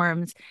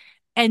deformed,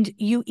 and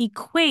you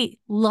equate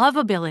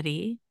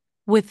lovability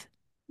with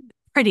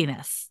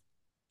prettiness,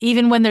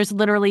 even when there's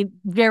literally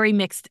very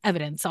mixed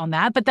evidence on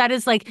that. But that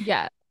is like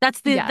Yeah.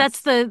 that's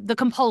Yes. the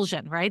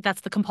compulsion, right?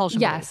 That's the compulsion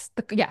belief. Yes.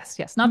 Yes.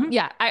 Yes. Not, Mhm.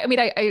 yeah. I mean,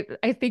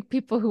 I think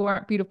people who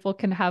aren't beautiful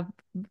can have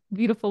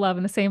beautiful love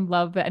and the same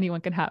love that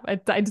anyone can have.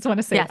 I just want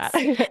to say that.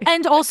 Yes.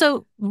 And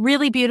also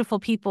really beautiful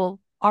people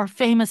are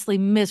famously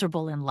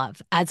miserable in love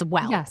as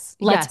well. Yes.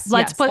 Let's Yes.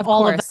 let's Yes. put Of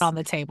all of that course. on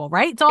the table,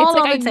 right? It's It's all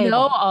like on I the know table.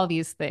 all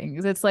these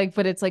things. It's like,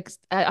 but it's like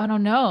I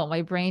don't know.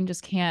 My brain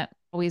just can't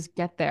always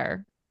get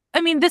there. I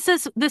mean, this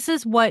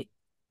is what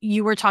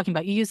you were talking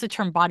about. You use the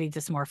term body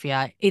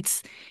dysmorphia.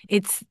 It's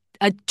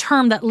a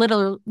term that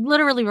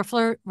literally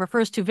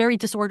refers to very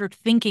disordered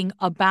thinking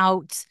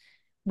about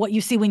what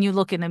you see when you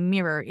look in a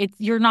mirror.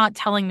 You're not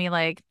telling me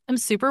like I'm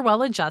super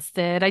well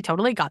adjusted. I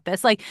totally got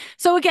this. Like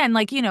so again,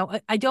 like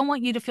I don't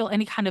want you to feel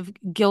any kind of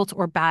guilt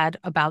or bad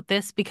about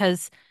this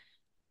because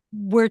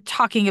we're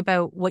talking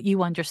about what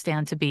you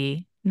understand to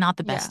be not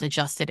the best Yeah.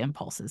 adjusted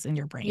impulses in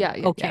your brain. Yeah.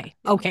 Yeah. Yeah. Okay.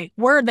 Yeah. Okay.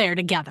 We're there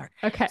together.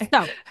 Okay.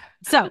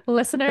 So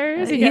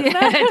Listeners, you getting yeah,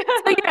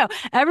 that? just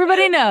so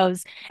everybody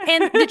knows.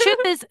 And the truth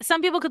is,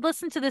 some people could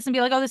listen to this and be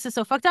like, oh, this is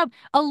so fucked up.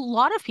 A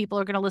lot of people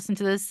are going to listen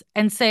to this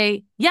and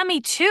say, yeah, me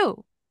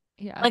too.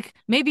 Yeah. Like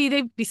maybe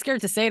they'd be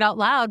scared to say it out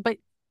loud, but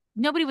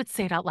nobody would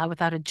say it out loud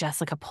without a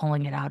Jessica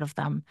pulling it out of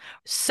them.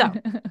 So,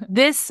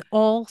 this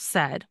all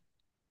said,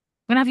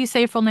 I'm going to have you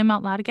say your full name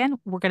out loud again.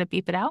 We're going to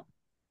beep it out.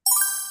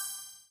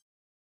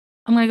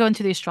 I'm going to go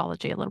into the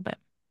astrology a little bit.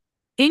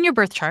 In your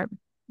birth chart,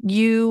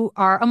 you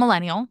are a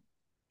millennial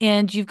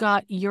and you've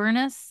got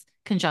Uranus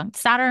conjunct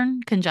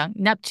Saturn conjunct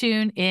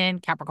Neptune in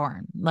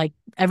Capricorn, like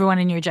everyone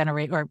in your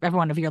generation or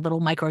everyone of your little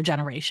micro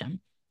generation.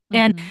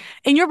 And Hmm.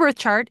 in your birth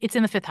chart, it's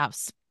in the fifth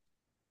house.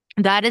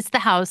 That is the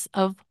house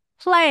of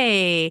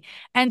play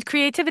and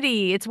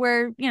creativity. It's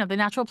where, the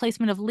natural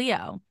placement of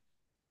Leo.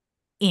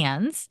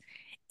 And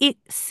it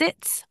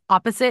sits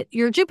opposite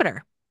your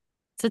Jupiter.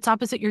 Sits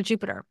opposite your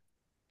Jupiter.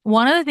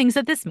 One of the things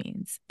that this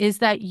means is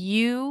that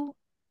you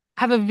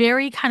have a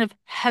very kind of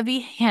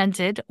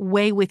heavy-handed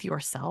way with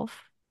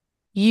yourself.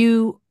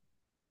 You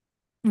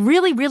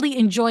really, really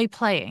enjoy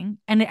playing,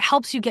 and it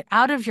helps you get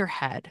out of your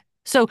head.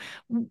 So,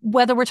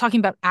 whether we're talking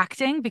about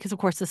acting, because of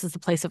course this is the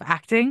place of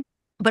acting,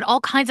 but all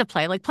kinds of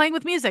play, like playing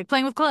with music,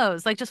 playing with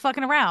clothes, like just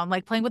fucking around,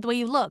 like playing with the way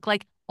you look,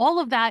 like all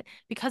of that,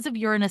 because of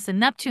Uranus and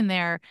Neptune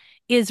there,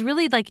 is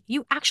really like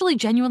you actually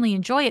genuinely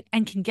enjoy it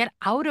and can get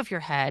out of your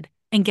head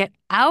and get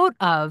out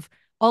of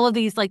all of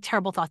these like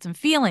terrible thoughts and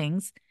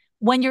feelings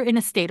when you're in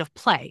a state of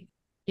play.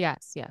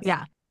 Yes. Yes.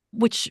 Yeah.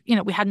 Which,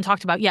 we hadn't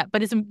talked about yet,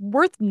 but is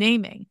worth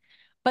naming.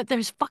 But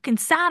there's fucking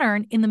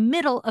Saturn in the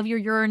middle of your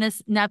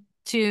Uranus,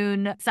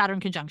 Neptune, Saturn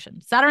conjunction.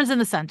 Saturn's in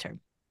the center.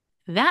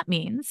 That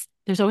means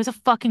there's always a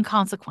fucking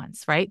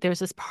consequence, right? There's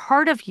this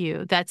part of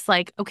you that's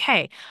like,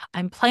 okay,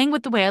 I'm playing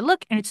with the way I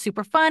look and it's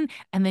super fun.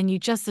 And then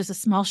there's a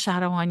small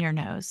shadow on your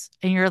nose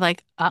and you're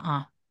like,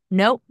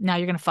 nope, now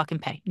you're going to fucking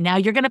pay. Now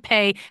you're going to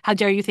pay. How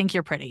dare you think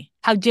you're pretty?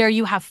 How dare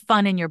you have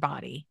fun in your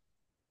body?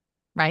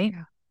 Right?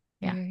 Yeah.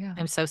 Yeah. Yeah. Yeah. Yeah.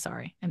 I'm so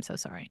sorry. I'm so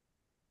sorry.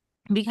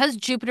 Because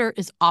Jupiter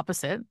is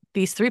opposite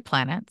these three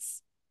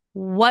planets,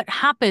 what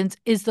happens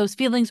is those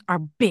feelings are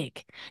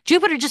big.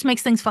 Jupiter just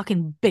makes things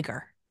fucking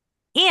bigger.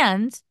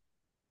 And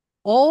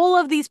all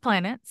of these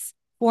planets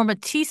form a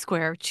T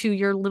square to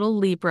your little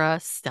Libra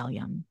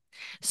stellium. Mhm.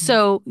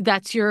 So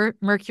that's your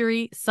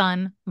Mercury,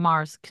 Sun,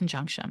 Mars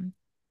conjunction.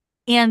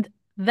 And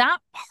that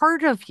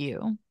part of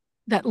you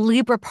that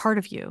Libra part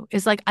of you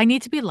is like, I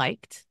need to be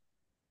liked,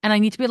 and I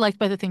need to be liked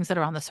by the things that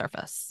are on the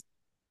surface.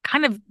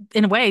 Kind of,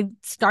 in a way,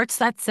 starts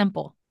that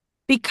simple.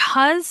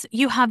 Because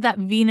you have that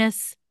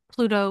Venus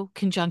Pluto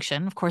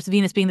conjunction, of course,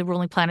 Venus being the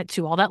ruling planet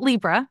to all that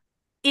Libra,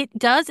 it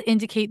does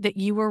indicate that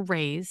you were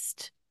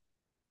raised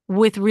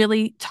with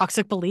really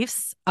toxic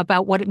beliefs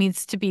about what it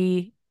means to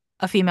be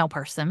a female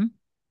person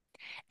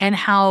and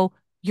how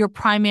your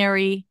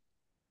primary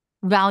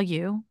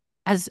value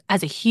as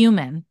a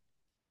human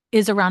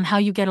is around how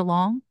you get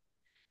along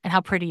and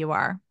how pretty you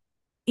are.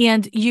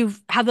 And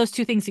you've have those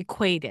two things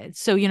equated.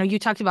 So, you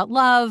talked about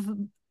love,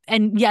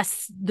 and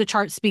yes, the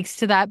chart speaks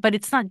to that, but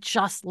it's not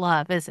just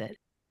love, is it?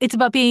 It's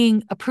about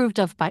being approved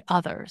of by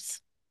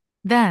others.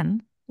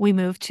 Then we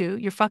move to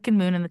your fucking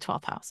moon in the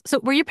 12th house. So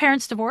were your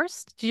parents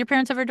divorced? Did your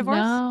parents ever divorce?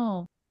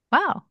 No.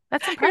 Wow,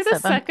 that's You're the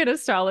impressive. second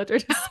astrologer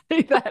to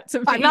say that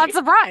to I'm not me.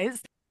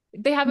 surprised.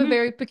 They have a Mhm.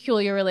 very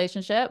peculiar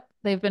relationship.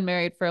 They've been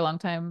married for a long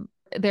time.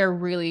 They're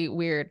really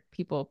weird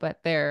people,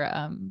 but they're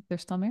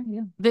still married.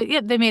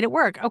 Yeah. They made it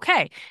work.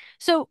 Okay.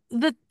 So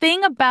the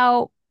thing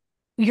about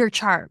your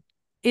chart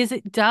is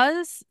it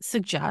does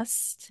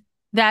suggest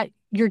that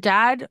your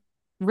dad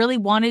really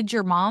wanted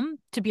your mom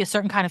to be a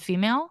certain kind of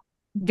female,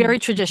 Mhm, very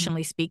mhm,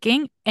 traditionally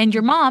speaking, and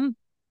your mhm. mom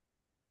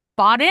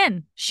bought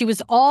in. She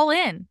was all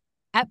in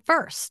at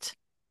first,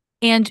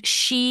 and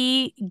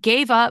she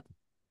gave up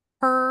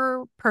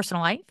her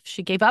personal life.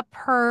 She gave up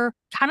her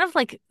kind of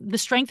like the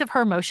strength of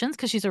her emotions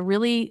because she's a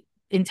really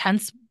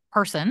intense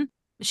person.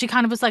 She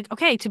kind of was like,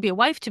 okay, to be a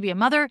wife, to be a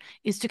mother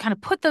is to kind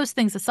of put those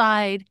things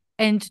aside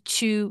and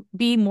to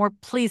be more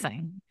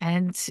pleasing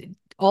and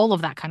all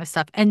of that kind of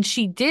stuff. And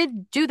she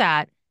did do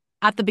that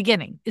at the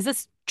beginning. Is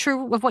this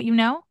true of what you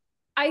know?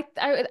 I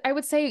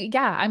would say,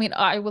 yeah. I mean,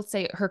 I will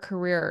say her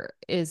career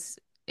is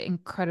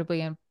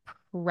incredibly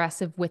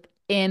impressive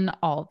within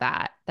all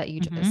that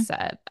you Hmm. just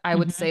said. I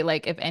would Hmm. say,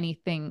 like, if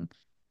anything,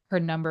 her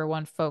number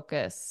one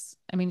focus.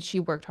 I mean, she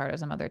worked hard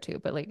as a mother too,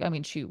 but like, I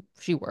mean, she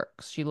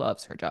works. She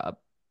loves her job.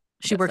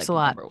 She That's works like a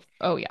lot. number.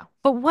 Oh yeah,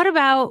 But what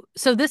about,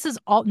 so this is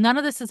all, none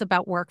of this is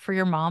about work for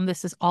your mom.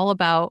 This is all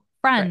about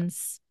right.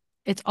 friends.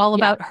 It's all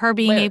Yeah. about her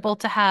being Where able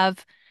to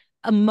have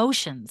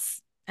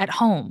emotions at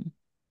home.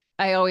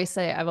 I always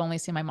say I've only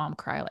seen my mom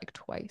cry like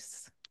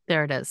twice.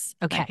 There it is.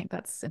 I Okay. think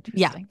that's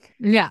Yeah. interesting.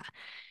 Yeah.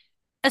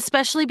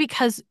 Especially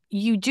because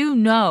you do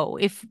know,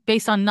 if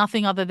based on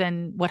nothing other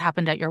than what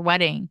happened at your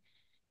wedding,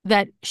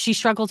 that she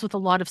struggles with a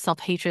lot of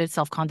self-hatred,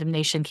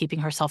 self-condemnation, keeping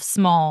herself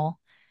small.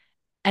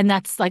 And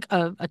that's like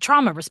a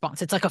trauma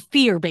response. It's like a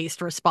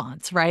fear-based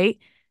response, right?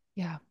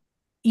 Yeah.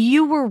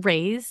 You were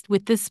raised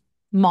with this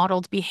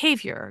modeled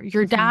behavior.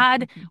 Your Hmm,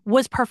 dad hmm.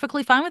 was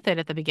perfectly fine with it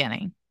at the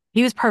beginning.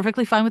 He was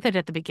perfectly fine with it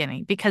at the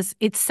beginning because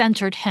it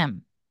centered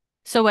him.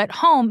 So at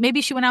home,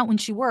 maybe she went out when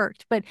she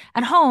worked, but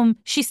at home,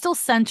 she still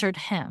centered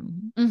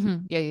him. Hmm.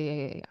 Yeah, yeah, yeah,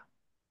 yeah,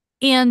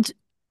 yeah. And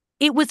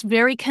it was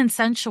very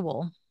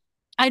consensual.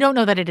 I don't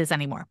know that it is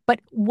anymore, but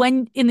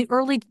when in the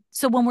early,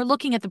 so when we're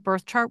looking at the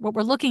birth chart, what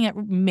we're looking at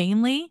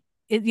mainly,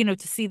 to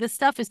see this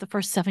stuff is the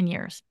first 7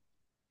 years.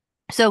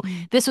 So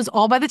Mm. this was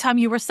all by the time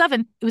you were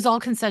 7, it was all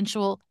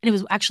consensual and it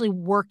was actually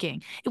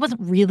working. It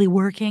wasn't really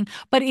working,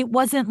 but it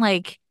wasn't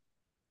like,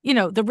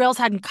 the rails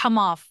hadn't come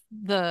off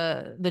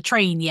the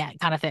train yet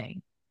kind of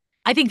thing.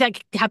 I think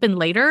that happened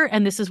later,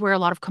 and this is where a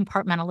lot of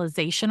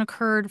compartmentalization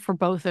occurred for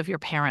both of your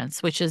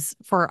parents, which is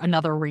for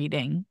another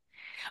reading.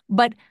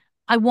 But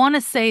I want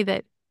to say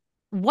that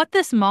what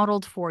this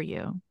modeled for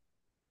you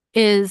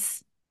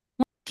is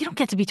you don't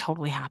get to be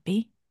totally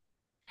happy.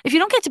 If you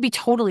don't get to be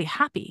totally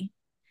happy,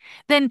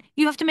 then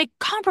you have to make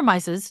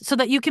compromises so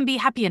that you can be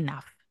happy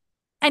enough.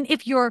 And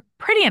if you're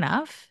pretty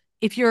enough,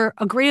 if you're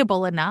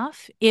agreeable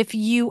enough, if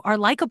you are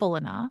likable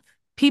enough,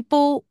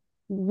 people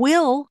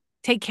will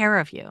take care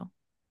of you.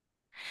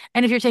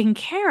 And if you're taken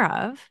care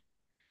of,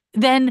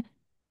 then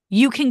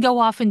you can go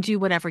off and do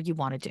whatever you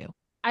want to do.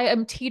 I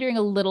am teetering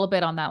a little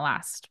bit on that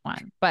last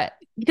one, but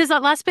Because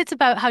that last bit's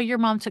about how your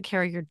mom took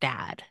care of your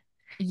dad.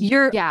 I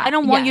yeah,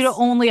 don't want you to yes.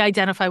 only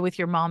identify with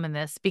your mom in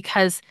this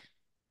because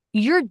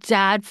your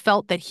dad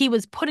felt that he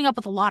was putting up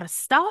with a lot of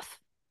stuff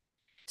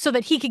so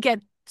that he could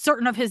get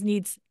certain of his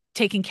needs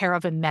taken care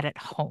of and met at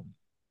home.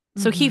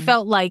 So he Hmm.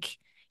 felt like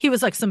he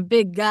was like some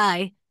big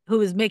guy who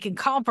was making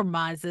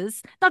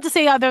compromises. Not to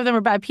say either of them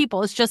are bad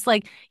people. It's just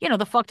like,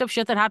 the fucked up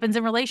shit that happens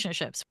in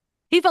relationships.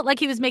 He felt like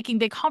he was making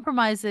big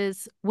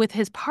compromises with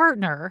his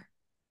partner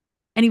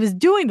and he was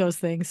doing those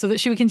things so that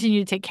she would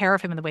continue to take care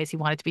of him in the ways he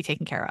wanted to be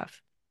taken care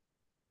of.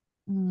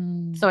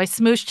 Mm. So I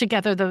smooshed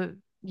together the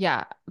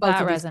Yeah, both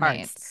that of these parts.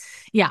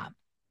 resonates. Yeah.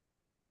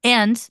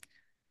 And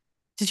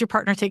does your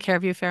partner take care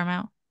of you a fair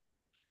amount?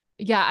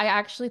 Yeah, I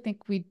actually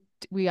think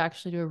we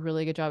actually do a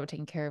really good job of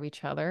taking care of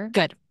each other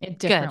Good. in Good.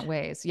 different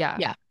ways. Yeah.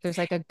 Yeah. There's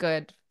like a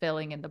good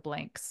filling in the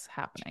blanks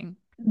happening.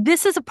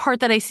 This is a part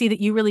that I see that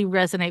you really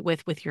resonate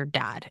with your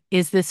dad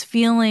is this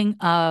feeling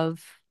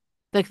of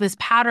like this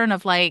pattern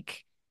of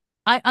like,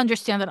 I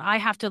understand that I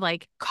have to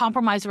like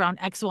compromise around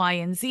X, Y,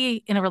 and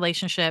Z in a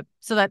relationship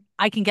so that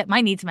I can get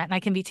my needs met and I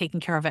can be taken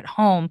care of at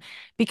home.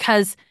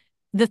 Because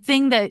the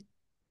thing that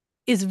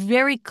is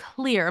very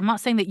clear. I'm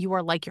not saying that you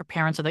are like your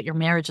parents or that your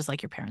marriage is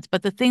like your parents,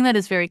 but the thing that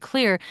is very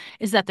clear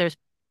is that there's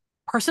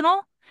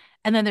personal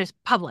and then there's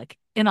public.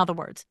 In other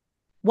words,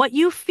 what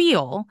you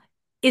feel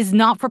is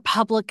not for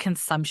public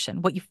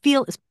consumption. What you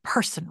feel is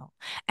personal.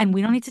 And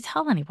we don't need to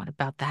tell anyone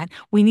about that.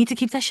 We need to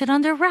keep that shit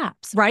under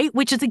wraps, right?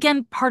 Which is,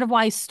 again, part of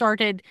why I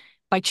started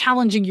by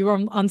challenging you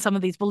on some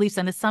of these beliefs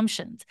and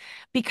assumptions,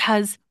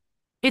 because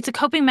it's a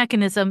coping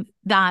mechanism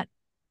that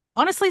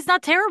honestly is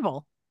not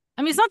terrible.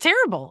 I mean, it's not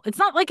terrible. It's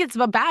not like it's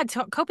a bad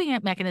coping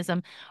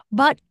mechanism,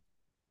 but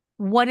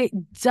what it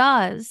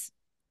does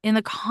in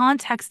the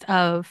context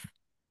of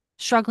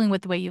struggling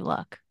with the way you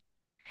look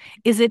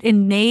is it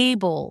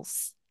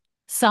enables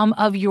some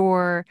of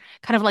your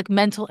kind of like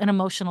mental and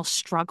emotional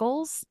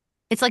struggles.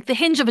 It's like the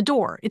hinge of a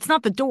door. It's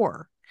not the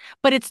door,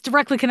 but it's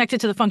directly connected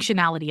to the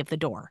functionality of the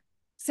door.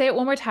 Say it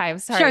one more time.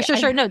 Sure, Sorry. sure,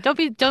 sure. No, don't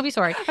be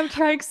sorry. I'm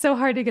trying so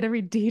hard to get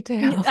every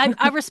detail.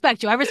 I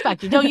respect you. I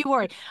respect you. Don't you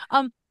worry.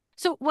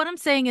 So what I'm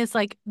saying is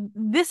like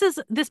this is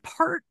this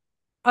part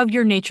of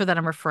your nature that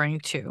I'm referring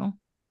to,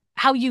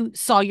 how you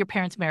saw your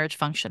parents' marriage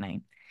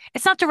functioning.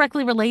 It's not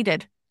directly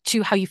related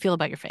to how you feel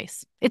about your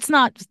face. It's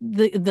not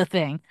the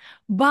thing,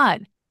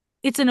 but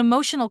it's an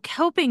emotional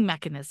coping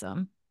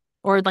mechanism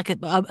or like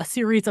a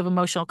series of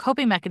emotional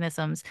coping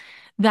mechanisms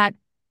that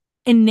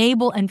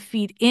enable and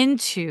feed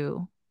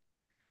into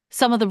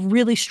some of the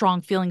really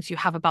strong feelings you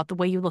have about the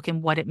way you look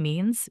and what it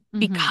means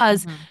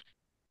because Hmm.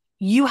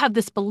 you have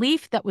this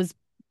belief that was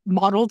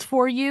modeled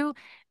for you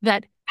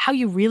that how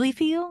you really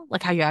feel,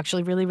 like how you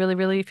actually really, really,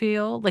 really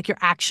feel, like your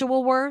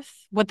actual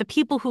worth, what the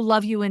people who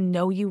love you and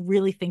know you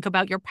really think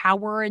about your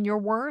power and your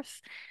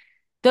worth,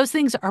 those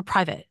things are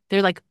private.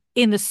 They're like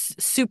in the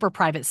super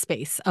private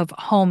space of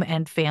home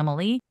and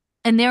family.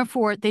 And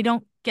therefore, they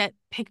don't get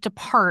picked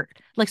apart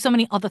like so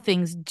many other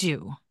things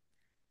do.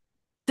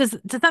 Does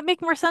that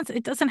make more sense?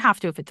 It doesn't have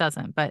to if it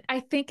doesn't, but I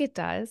think it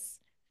does.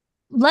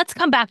 let's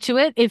come back to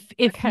it if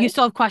you Okay.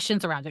 still have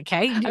questions around it,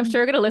 okay? I'm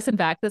sure we're gonna listen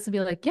back to this and be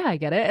like, yeah, I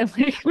get it. And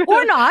like,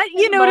 Or not, in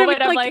you the know what I mean?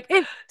 moment, I'm Like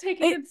like if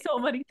taking it, in so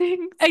many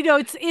things. I know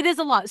it is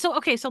a lot. So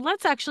okay, so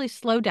let's actually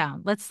slow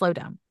down. Let's slow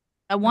down.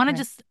 I want to Okay.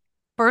 just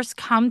first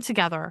come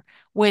together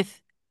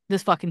with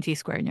this fucking T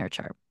square in your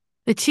chart.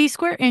 The T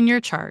square in your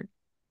chart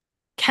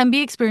can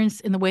be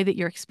experienced in the way that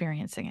you're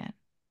experiencing it,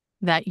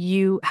 that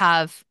you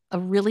have a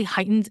really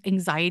heightened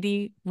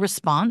anxiety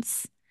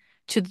response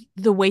to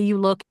the way you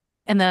look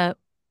and the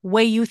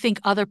way you think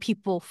other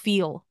people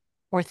feel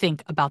or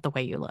think about the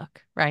way you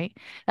look, right?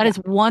 That Yeah. is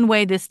one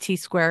way this T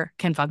square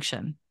can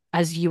function,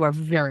 as you are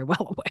very well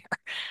aware.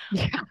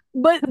 Yeah.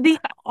 But the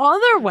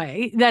other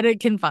way that it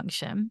can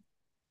function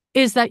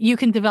is that you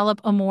can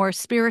develop a more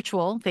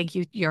spiritual, thank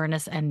you,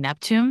 Uranus and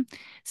Neptune,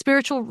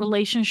 spiritual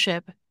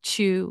relationship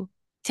to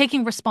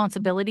taking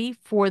responsibility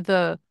for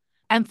the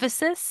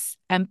emphasis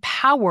and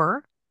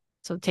power.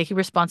 So, taking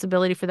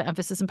responsibility for the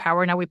emphasis and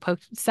power. Now we poke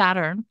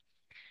Saturn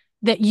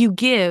that you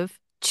give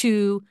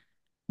to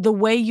the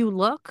way you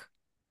look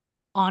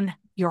on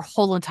your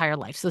whole entire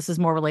life. So, this is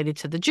more related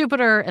to the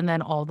Jupiter and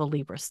then all the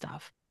Libra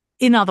stuff.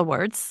 In other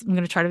words, I'm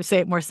going to try to say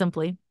it more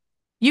simply.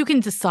 You can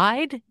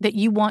decide that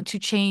you want to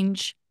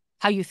change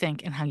how you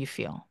think and how you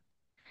feel.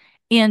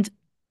 And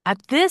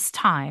at this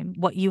time,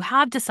 what you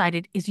have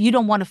decided is you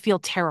don't want to feel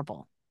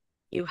terrible.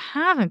 You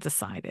haven't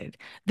decided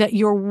that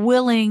you're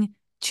willing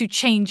to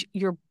change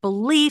your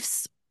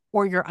beliefs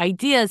or your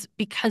ideas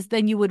because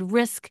then you would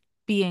risk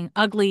being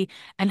ugly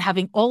and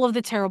having all of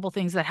the terrible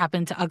things that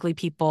happen to ugly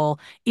people,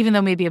 even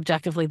though maybe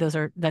objectively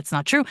that's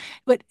not true.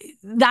 But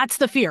that's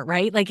the fear,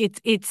 right? Like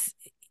it's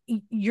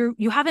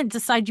you haven't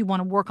decided you want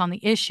to work on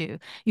the issue.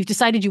 You've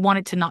decided you want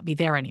it to not be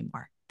there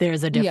anymore.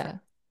 There's a difference.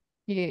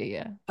 Yeah. Yeah.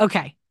 Yeah.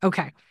 Okay.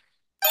 Okay.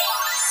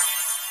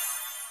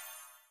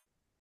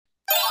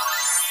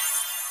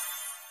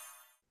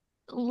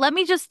 Let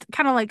me just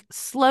kind of like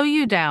slow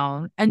you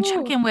down and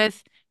check Ooh. in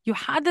with you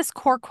had this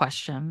core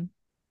question.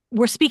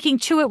 We're speaking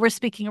to it, we're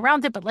speaking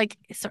around it, but like,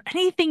 is there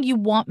anything you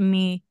want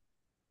me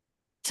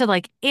to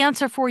like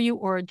answer for you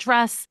or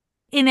address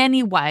in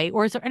any way?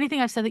 Or is there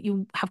anything I've said that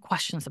you have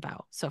questions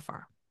about so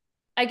far?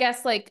 I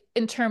guess like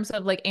in terms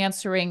of like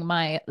answering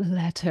my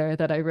letter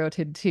that I wrote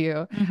into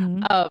you,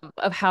 Hmm.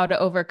 of how to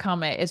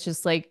overcome it, it's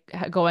just like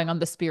going on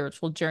the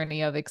spiritual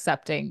journey of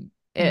accepting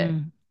it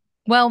Mm.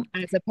 Well,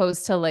 as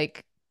opposed to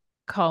like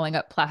calling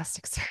up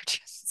plastic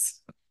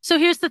surgeons. so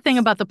here's the thing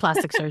about the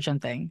plastic surgeon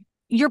thing.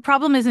 Your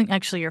problem isn't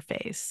actually your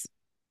face.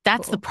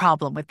 That's the Cool.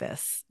 problem with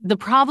this. The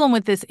problem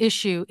with this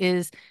issue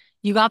is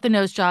you got the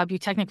nose job, you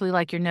technically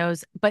like your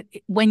nose, but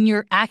when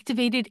you're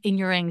activated in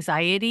your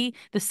anxiety,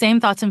 the same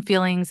thoughts and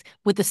feelings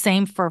with the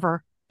same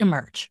fervor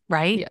emerge,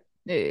 right? Yeah.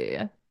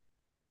 Yeah.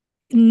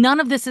 None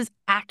of this is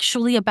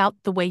actually about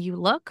the way you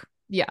look.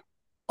 Yeah.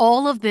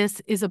 All of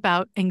this is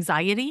about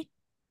anxiety.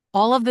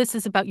 All of this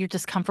is about your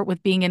discomfort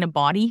with being in a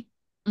body.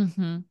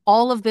 Mm-hmm.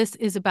 All of this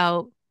is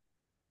about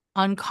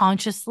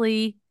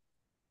unconsciously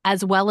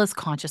as well as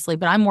consciously,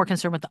 but I'm more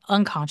concerned with the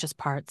unconscious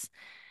parts,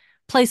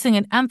 placing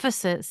an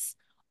emphasis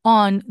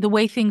on the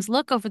way things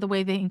look over the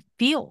way they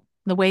feel,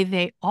 the way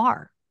they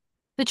are.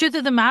 The truth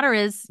of the matter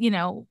is,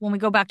 when we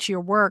go back to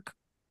your work,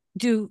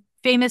 do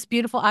famous,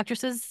 beautiful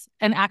actresses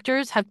and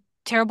actors have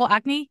terrible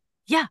acne?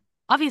 Yeah,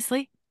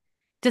 obviously.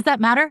 Does that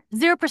matter?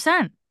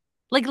 0%.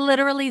 Like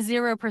literally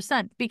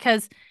 0%,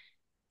 because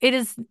it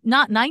is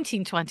not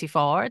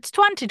 1924, it's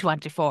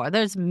 2024.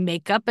 There's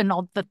makeup and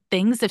all the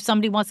things. If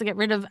somebody wants to get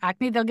rid of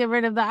acne, they'll get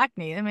rid of the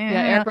acne. I mean,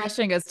 Yeah,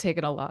 airbrushing has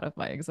taken a lot of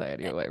my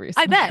anxiety away I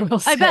recently, I bet.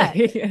 will I bet.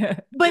 say.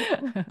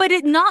 But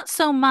it not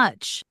so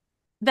much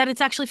that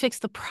it's actually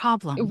fixed the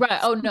problem. Right.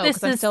 Oh no, because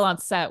This I'm is still on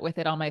set with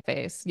it on my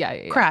face. Yeah,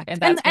 yeah, yeah. correct.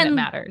 And that's when it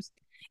matters.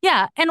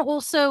 Yeah, and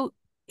also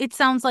it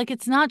sounds like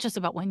it's not just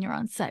about when you're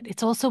on set.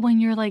 It's also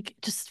when you're like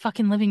just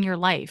fucking living your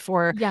life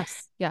or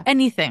Yes. Yeah.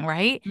 anything,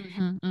 right?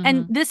 Hmm,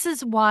 And hmm. this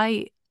is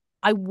why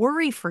I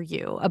worry for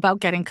you about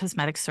getting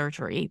cosmetic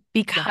surgery,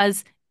 Yeah.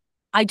 because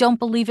I don't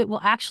believe it will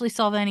actually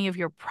solve any of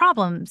your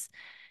problems.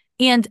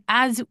 And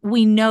as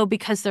we know,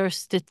 because there are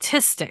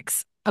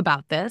statistics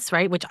about this,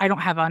 right, which I don't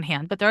have on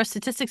hand, but there are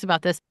statistics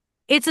about this,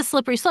 it's a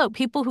slippery slope.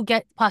 People who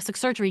get plastic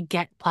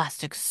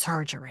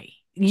surgery.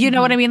 You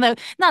know what Hmm. I mean? Like,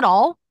 not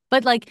all,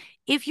 but like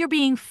if you're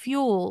being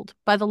fueled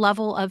by the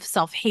level of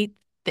self-hate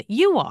that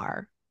you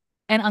are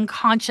and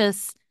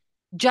unconscious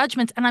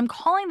judgments, and I'm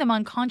calling them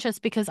unconscious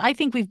because I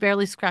think we've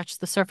barely scratched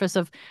the surface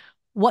of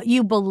what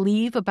you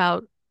believe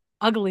about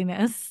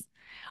ugliness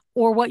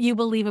or what you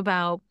believe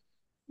about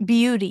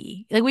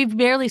beauty. Like we've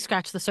barely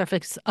scratched the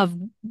surface of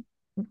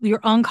your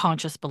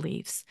unconscious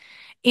beliefs.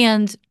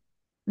 And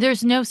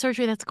there's no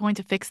surgery that's going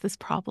to fix this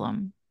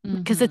problem Hmm.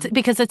 because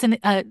it's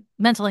a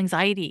mental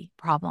anxiety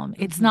problem.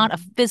 It's not a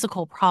Hmm.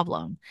 physical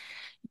problem.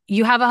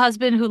 You have a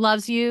husband who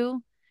loves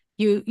you.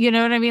 You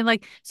know what I mean?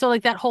 Like so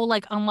like that whole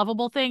like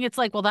unlovable thing, it's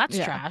like, well, that's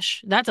Yeah.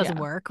 trash. That doesn't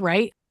Yeah. work,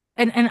 right?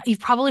 And you've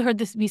probably heard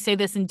this me say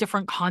this in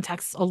different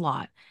contexts a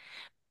lot.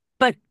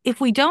 But if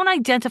we don't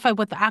identify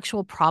what the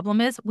actual problem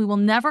is, we will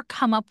never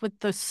come up with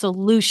the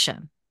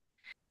solution.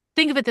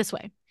 Think of it this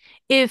way.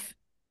 If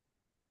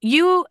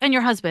you and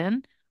your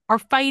husband are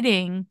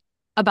fighting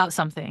about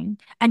something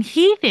and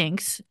he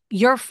thinks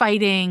you're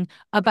fighting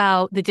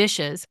about the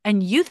dishes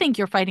and you think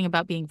you're fighting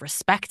about being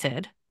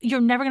respected, you're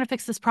never going to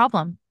fix this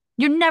problem.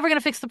 You're never going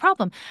to fix the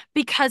problem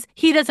because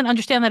he doesn't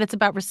understand that it's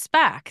about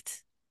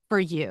respect for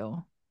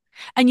you.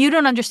 And you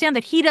don't understand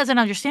that he doesn't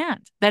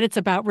understand that it's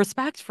about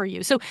respect for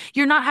you. So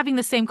you're not having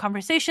the same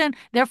conversation.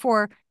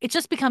 Therefore, it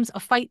just becomes a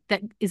fight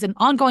that is an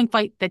ongoing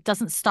fight that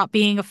doesn't stop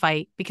being a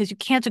fight because you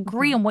can't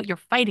agree Hmm. on what you're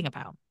fighting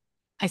about.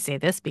 I say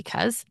this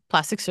because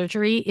plastic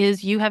surgery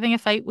is you having a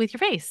fight with your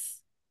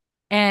face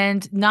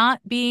and not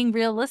being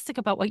realistic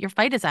about what your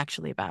fight is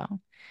actually about.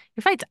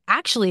 Your fight's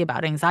actually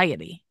about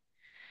anxiety.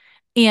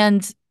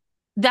 And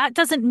that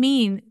doesn't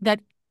mean that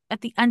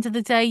at the end of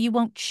the day, you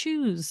won't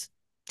choose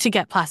to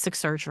get plastic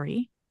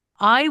surgery.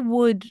 I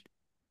would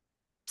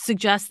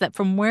suggest that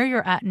from where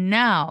you're at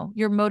now,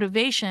 your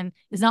motivation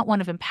is not one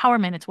of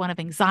empowerment, it's one of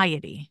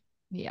anxiety.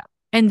 Yeah.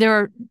 And there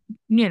are,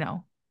 you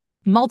know,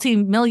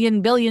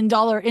 multi-million,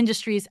 billion-dollar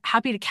industries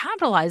happy to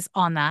capitalize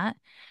on that.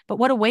 But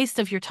what a waste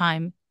of your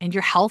time and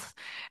your health.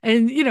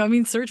 And, I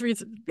mean, surgery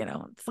is,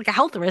 it's like a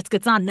health risk.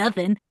 It's not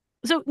nothing.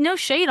 So no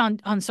shade on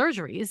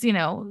surgeries,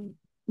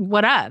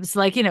 whatevs.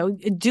 Like,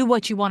 do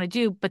what you want to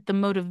do. But the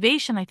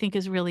motivation, I think,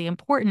 is really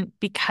important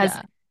because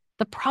Yeah.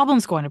 the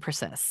problem's going to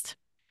persist.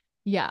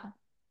 Yeah.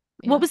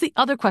 What Yeah. was the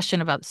other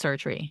question about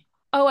surgery?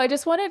 Oh, I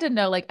just wanted to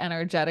know, like,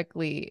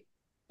 energetically,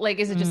 like,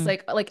 is it just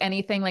Mm. like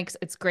anything, like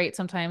it's great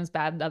sometimes,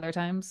 bad other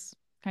times,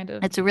 kind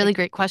of It's a really like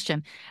great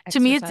question. To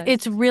me, it's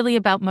exercise? really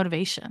about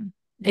motivation.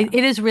 Yeah.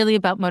 It is really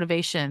about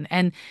motivation.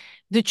 And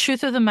the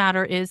truth of the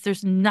matter is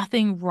there's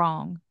nothing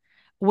wrong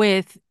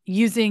with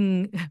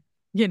using,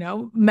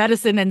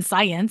 medicine and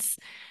science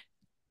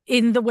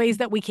in the ways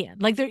that we can.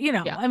 Like there,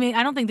 Yeah. I mean,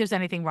 I don't think there's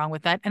anything wrong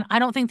with that. And I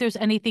don't think there's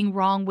anything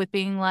wrong with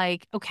being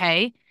like,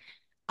 okay,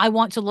 I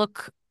want to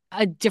look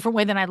a different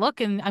way than I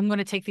look, and I'm going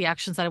to take the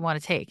actions that I want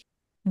to take.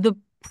 The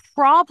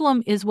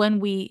problem is when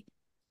we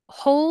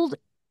hold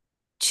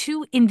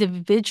too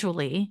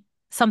individually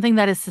something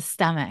that is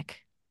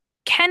systemic.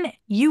 Can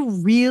you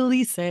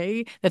really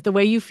say that the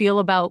way you feel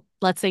about,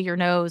 let's say, your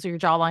nose or your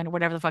jawline or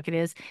whatever the fuck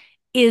it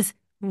is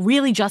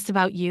really just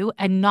about you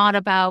and not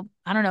about,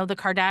 I don't know, the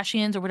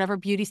Kardashians or whatever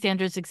beauty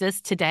standards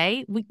exist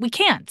today? We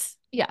can't.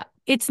 Yeah.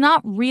 It's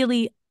not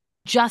really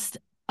just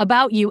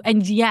about you.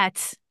 And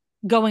yet,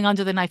 going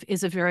under the knife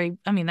is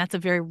I mean, that's a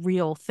very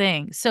real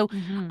thing. So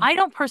Hmm. I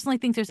don't personally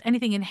think there's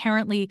anything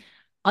inherently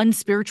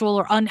unspiritual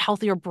or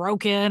unhealthy or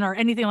broken or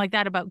anything like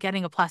that about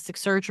getting a plastic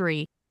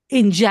surgery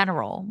in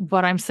general,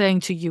 but I'm saying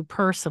to you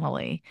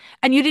personally,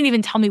 and you didn't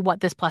even tell me what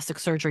this plastic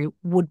surgery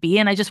would be.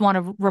 And I just want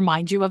to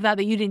remind you of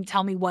that you didn't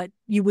tell me what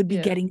you would be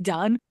Yeah. getting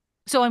done.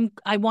 So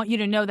I want you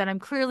to know that I'm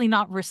clearly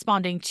not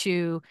responding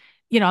to,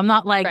 I'm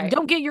not like, Right.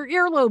 don't get your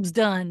earlobes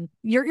done.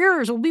 Your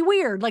ears will be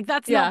weird. Like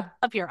that's not Yeah.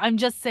 up here. I'm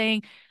just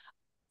saying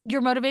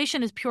your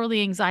motivation is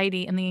purely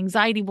anxiety, and the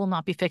anxiety will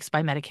not be fixed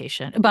by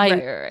medication, by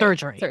Right, right, right.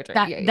 surgery. Surgery.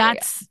 Yeah, yeah, yeah.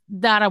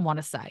 That I want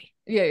to say.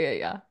 Yeah, yeah,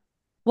 yeah.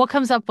 What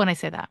comes up when I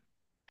say that?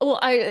 Well,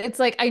 it's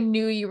like I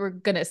knew you were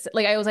gonna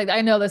like I was like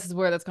I know this is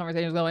where this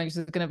conversation is going.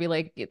 She's gonna be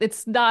like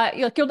it's not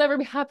like you'll never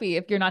be happy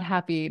if you're not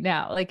happy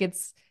now. Like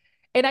it's,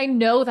 and I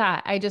know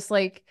that. I just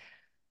like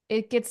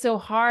it gets so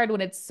hard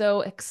when it's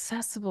so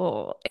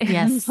accessible and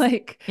Yes.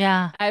 like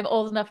Yeah. I'm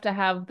old enough to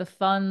have the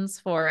funds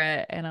for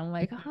it and I'm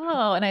like, Mhm.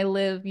 oh, and I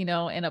live, in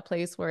a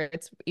place where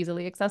it's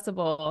easily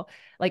accessible,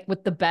 like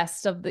with the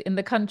best of the in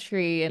the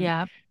country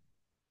Yeah.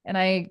 and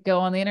I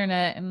go on the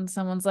internet and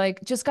someone's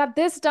like, just got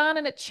this done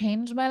and it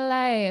changed my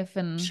life.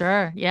 And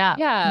Sure. Yeah.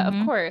 yeah, of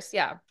Hmm. course.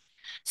 Yeah. And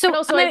So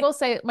also I'm I gonna, will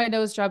say my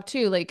nose job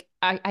too. Like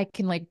I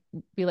can like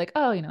be like,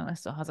 oh, I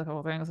still has a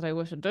couple things that I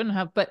wish I didn't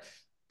have. But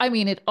I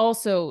mean, it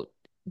also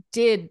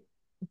did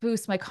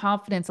boost my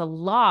confidence a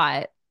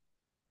lot.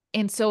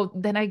 And so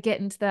then I get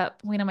into that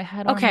point in my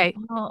head where I'm like,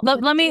 okay. well, Let,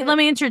 but let me did let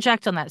me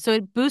interject on that. So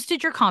it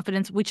boosted your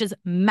confidence, which is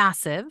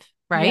massive,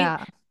 right?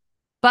 yeah.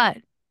 But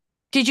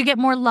did you get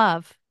more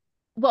love?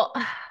 Well,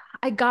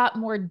 I got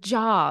more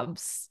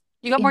jobs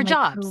You got more in my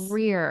jobs.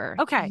 career.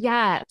 Okay.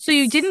 So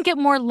you didn't Yes. get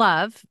more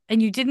love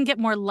and you didn't get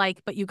more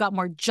like, but you got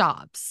more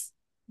jobs.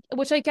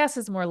 Which I guess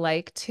is more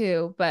like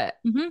too, but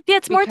Yeah,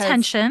 it's more because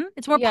attention.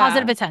 It's more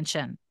positive yeah,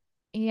 attention.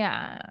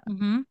 yeah.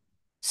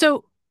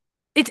 So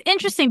it's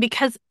interesting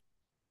because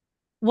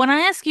when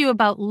I ask you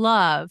about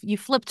love, you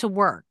flip to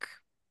work.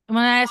 And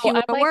when I ask Oh, you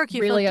I'm about like work, you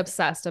flip really to,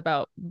 obsessed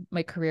about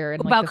my career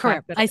and like about the career.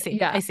 fact that I see. I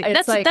yeah, see. it's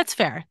That's like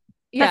fair. That's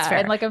yeah, and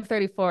fair. like I'm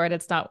 34 and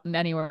it's not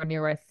anywhere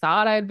near where I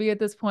thought I'd be at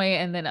this point,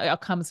 and then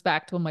it comes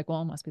back to I'm like,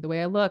 well, it must be the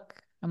way I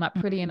look. I'm not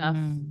pretty enough.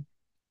 Mm.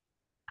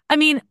 I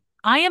mean,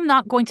 I am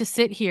not going to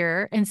sit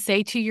here and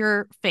say to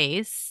your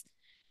face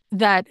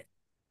that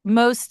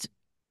most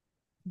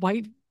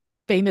white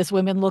famous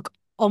women look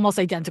almost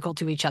identical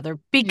to each other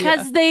Yeah.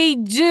 because they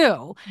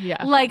do.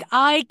 Yeah. Like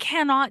I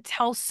cannot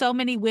tell so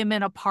many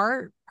women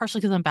apart,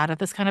 partially because I'm bad at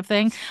this kind of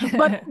thing,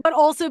 but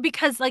also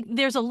because like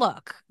there's a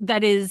look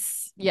that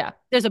is Yeah.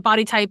 there's a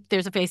body type,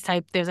 there's a face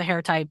type, there's a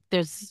hair type,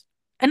 there's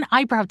an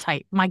eyebrow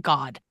type. My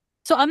God.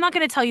 So I'm not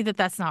going to tell you that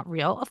that's not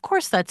real. Of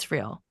course that's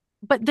real.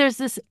 But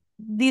there's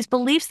these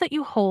beliefs that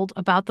you hold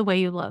about the way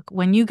you look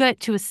when you get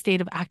to a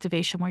state of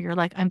activation where you're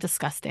like, I'm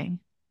disgusting.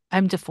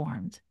 I'm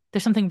deformed.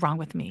 There's something wrong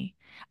with me.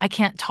 I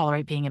can't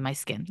tolerate being in my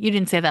skin. You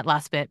didn't say that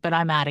last bit, but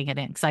I'm adding it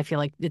in because I feel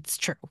like it's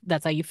true.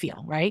 That's how you Yeah.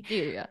 feel, right?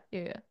 Yeah. Yeah. Yeah.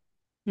 Yeah.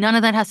 None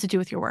of that has to do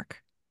with your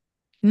work.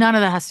 None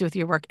of that has to do with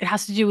your work. It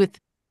has to do with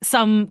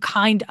some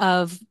kind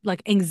of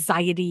like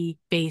anxiety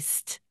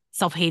based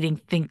self hating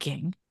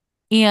thinking.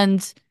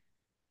 And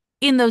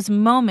in those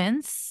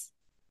moments,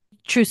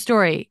 true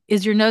story,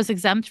 is your nose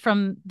exempt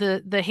from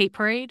the hate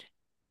parade?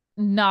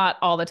 Not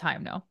all the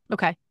time, no.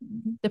 Okay.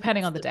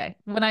 Depending on the day.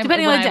 When I'm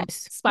Depending when on the I'm day.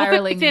 We'll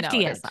spiraling, no,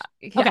 50-50 it is it. not.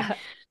 Okay. Yeah.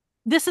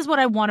 This is what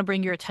I want to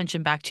bring your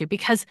attention back to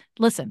because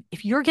listen,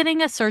 if you're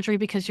getting a surgery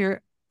because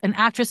you're an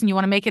actress and you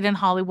want to make it in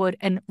Hollywood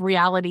and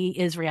reality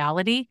is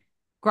reality,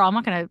 girl, I'm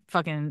not gonna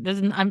fucking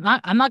I'm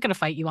not gonna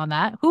fight you on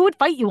that. Who would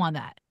fight you on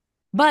that?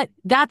 But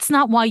that's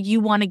not why you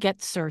want to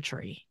get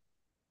surgery.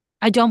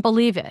 I don't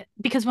believe it.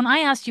 Because when I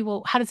asked you,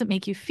 well, how does it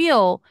make you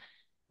feel?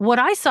 What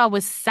I saw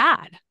was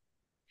sad.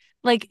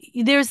 Like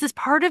there's this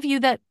part of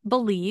you that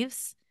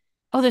believes,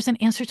 oh, there's an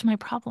answer to my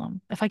problem.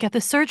 If I get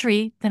this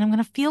surgery, then I'm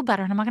going to feel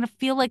better and I'm not going to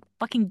feel like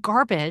fucking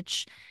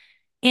garbage.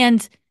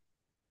 And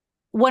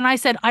when I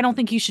said, I don't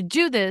think you should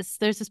do this,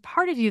 there's this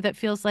part of you that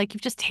feels like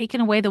you've just taken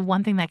away the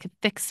one thing that could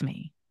fix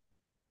me.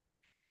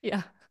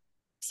 Yeah.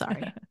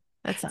 Sorry. That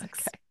It's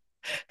sucks.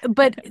 okay.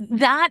 But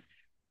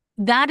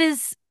that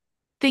is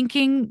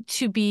thinking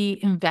to be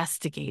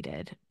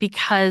investigated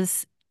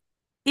because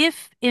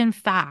if in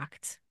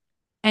fact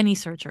any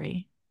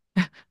surgery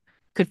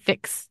could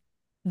fix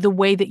the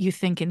way that you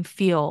think and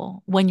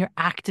feel when you're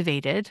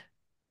activated,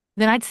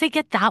 then I'd say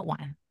get that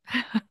one.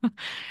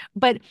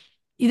 But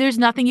there's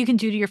nothing you can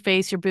do to your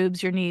face, your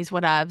boobs, your knees,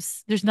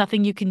 whatevs. There's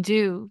nothing you can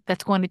do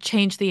that's going to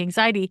change the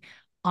anxiety,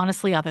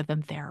 honestly, other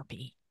than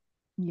therapy.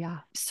 Yeah.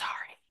 Sorry.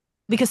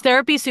 Because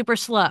therapy is super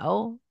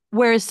slow,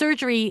 whereas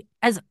surgery,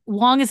 as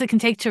long as it can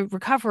take to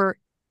recover,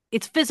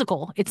 it's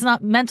physical, it's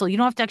not mental. You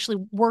don't have to actually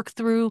work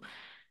through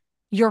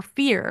your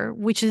fear,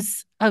 which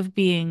is of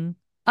being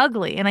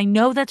ugly. And I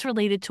know that's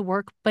related to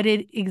work, but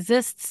it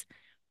exists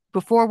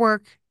before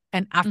work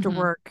and after Hmm.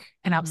 work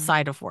and Hmm.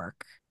 outside of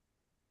work.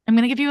 I'm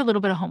going to give you a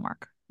little bit of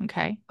homework.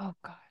 Okay. Oh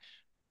gosh.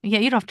 Yeah,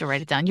 you don't have to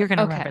write it down. You're going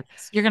to remember Okay.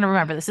 this. You're going to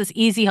remember this. This is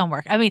easy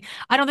homework. I mean,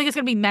 I don't think it's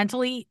going to be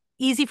mentally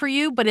easy for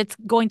you, but it's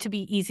going to be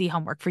easy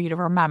homework for you to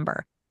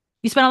remember.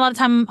 You spend a lot of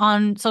time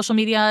on social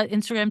media,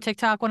 Instagram,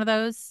 TikTok, one of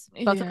those,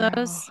 both of Yeah.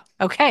 those.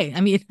 Okay.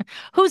 I mean,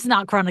 who's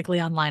not chronically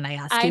online? I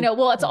ask I you. know.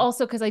 Well, it's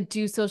also because I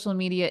do social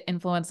media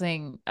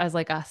influencing as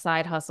like a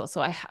side hustle.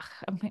 So I'm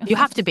You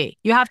have to be.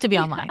 You have to be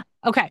yeah. online.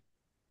 Okay.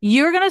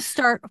 You're going to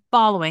start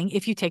following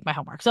if you take my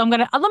homework. So I'm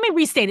going to let me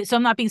restate it so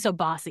I'm not being so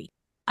bossy.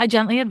 I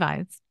gently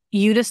advise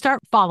you to start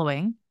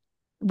following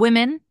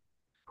women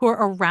who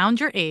are around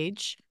your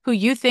age who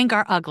you think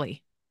are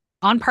ugly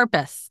on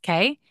purpose.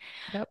 Okay.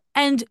 Yep.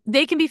 And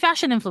they can be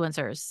fashion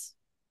influencers.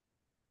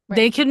 Right.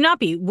 They could not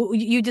be.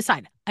 You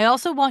decide. I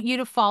also want you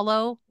to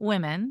follow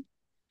women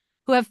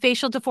who have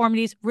facial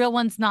deformities, real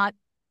ones, not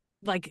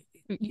like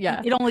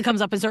Yeah. it only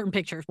comes up in certain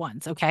pictures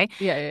once. Okay.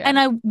 Yeah. Yeah. And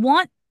I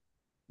want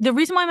the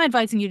reason why I'm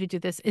advising you to do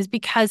this is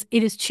because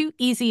it is too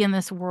easy in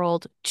this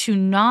world to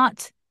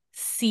not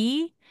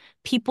see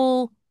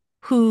people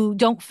who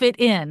don't fit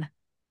in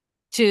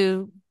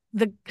to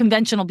the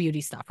conventional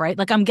beauty stuff, right?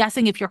 Like I'm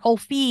guessing if your whole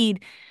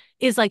feed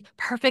is like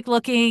perfect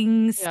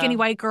looking skinny Yeah.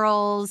 white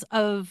girls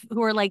of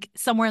who are like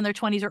somewhere in their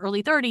 20s or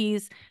early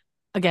 30s,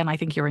 again, I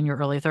think you're in your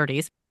early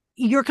 30s,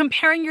 you're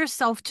comparing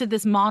yourself to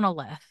this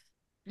monolith.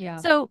 Yeah.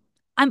 So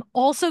I'm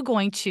also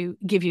going to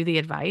give you the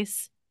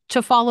advice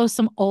to follow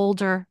some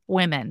older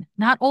women,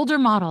 not older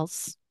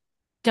models.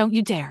 Don't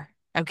you dare.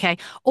 Okay.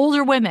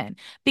 Older women.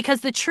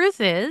 Because the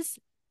truth is,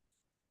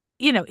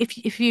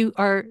 if you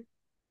are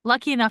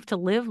lucky enough to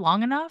live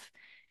long enough,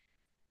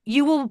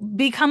 you will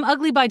become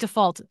ugly by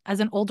default as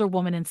an older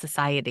woman in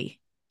society.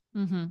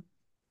 Mm-hmm.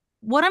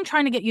 What I'm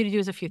trying to get you to do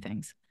is a few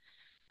things.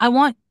 I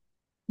want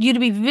you to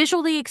be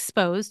visually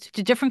exposed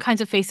to different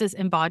kinds of faces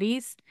and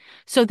bodies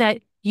so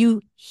that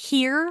you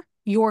hear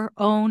your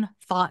own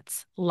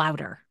thoughts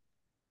louder.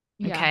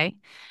 Yeah. Okay.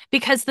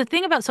 Because the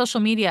thing about social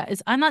media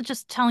is I'm not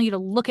just telling you to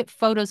look at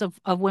photos of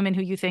women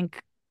who you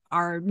think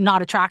are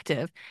not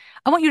attractive.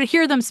 I want you to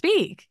hear them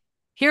speak,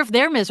 hear if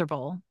they're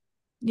miserable.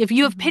 If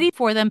you have Mm-hmm. pity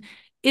for them,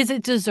 is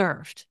it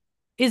deserved?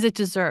 Is it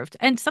deserved?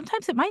 And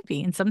sometimes it might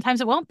be, and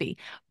sometimes it won't be.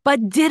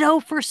 But ditto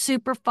for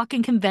super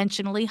fucking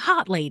conventionally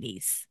hot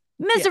ladies.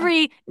 Yeah.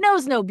 Misery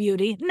knows no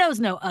beauty, knows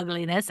no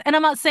ugliness. And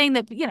I'm not saying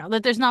that,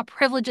 that there's not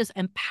privileges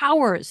and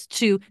powers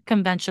to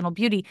conventional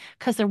beauty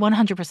because there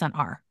 100%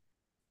 are.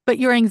 But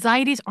your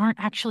anxieties aren't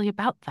actually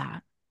about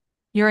that.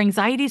 Your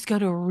anxieties go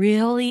to a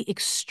really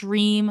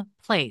extreme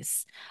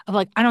place of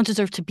like, I don't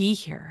deserve to be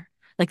here.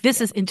 Like, this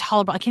Yeah. is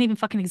intolerable. I can't even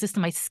fucking exist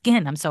in my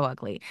skin. I'm so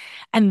ugly.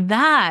 And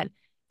that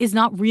is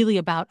not really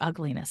about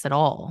ugliness at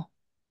all.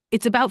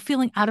 It's about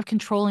feeling out of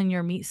control in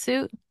your meat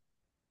suit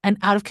and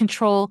out of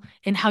control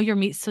in how your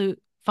meat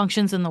suit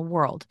functions in the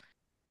world.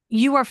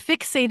 You are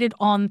fixated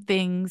on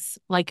things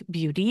like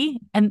beauty.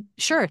 And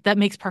sure, that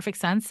makes perfect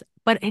sense,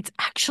 but it's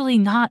actually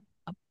not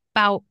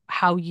about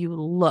how you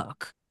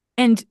look.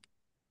 And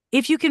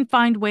if you can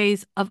find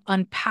ways of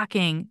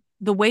unpacking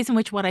the ways in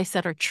which what I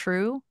said are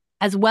true,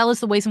 as well as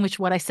the ways in which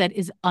what I said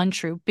is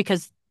untrue,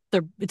 because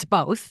it's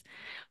both.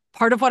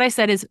 Part of what I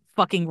said is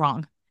fucking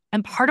wrong.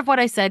 And part of what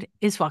I said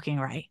is fucking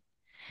right.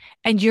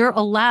 And you're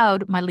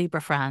allowed, my Libra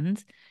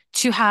friend,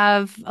 to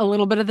have a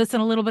little bit of this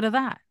and a little bit of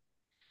that.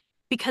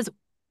 Because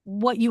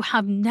what you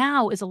have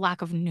now is a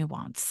lack of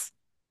nuance.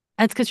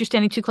 That's because you're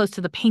standing too close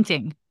to the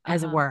painting,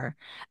 as it Uh-huh. were.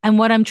 And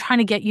what I'm trying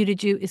to get you to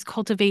do is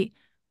cultivate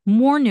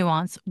more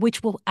nuance,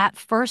 which will at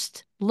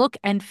first look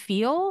and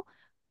feel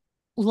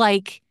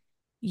like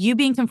you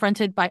being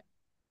confronted by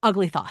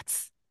ugly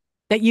thoughts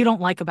that you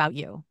don't like about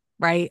you,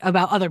 right?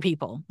 About other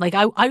people. Like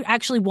I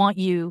actually want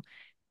you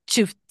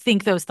to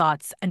think those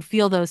thoughts and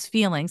feel those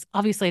feelings.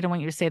 Obviously, I don't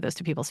want you to say those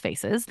to people's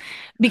faces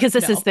because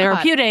this is No, God.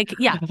 therapeutic.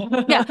 Yeah.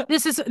 Yeah.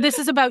 This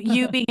is about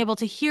you being able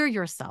to hear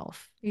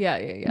yourself. Yeah.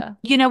 Yeah. Yeah.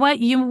 You know what?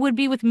 You would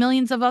be with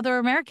millions of other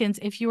Americans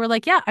if you were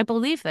like, yeah, I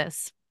believe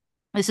this.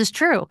 This is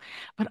true.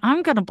 But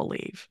I'm going to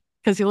believe,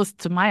 because you listen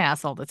to my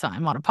ass all the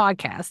time on a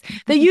podcast,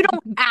 that you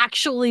don't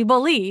actually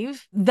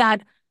believe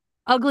that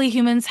ugly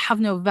humans have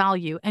no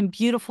value and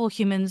beautiful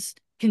humans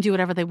can do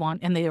whatever they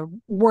want and they are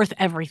worth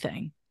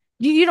everything.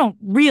 You don't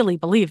really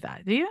believe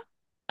that, do you?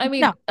 I No.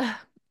 mean,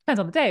 depends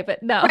on the day,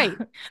 but no. Right.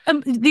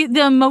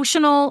 The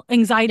emotional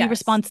anxiety Yes.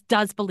 response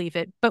does believe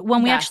it. But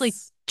when we actually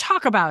Yes.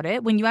 talk about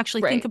it, when you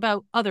actually think Right.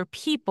 about other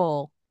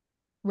people,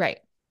 Right.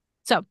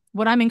 so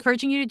what I'm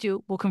encouraging you to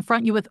do will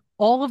confront you with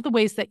all of the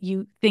ways that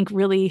you think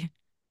really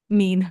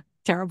mean,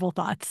 terrible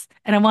thoughts.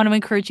 And I want to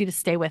encourage you to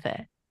stay with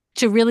it,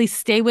 to really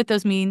stay with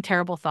those mean,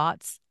 terrible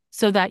thoughts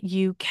so that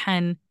you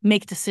can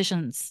make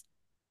decisions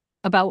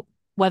about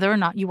whether or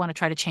not you want to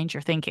try to change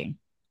your thinking.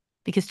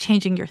 Because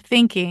changing your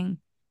thinking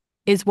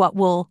is what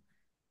will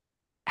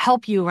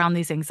help you around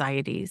these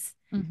anxieties.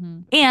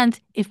 Mm-hmm. And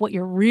if what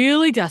you're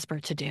really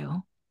desperate to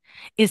do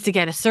is to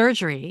get a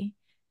surgery,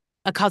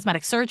 a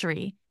cosmetic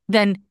surgery,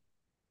 then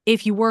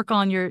if you work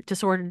on your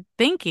disordered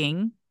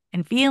thinking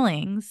and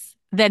feelings,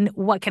 then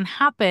what can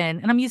happen,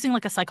 and I'm using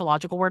like a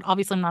psychological word.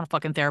 Obviously, I'm not a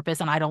fucking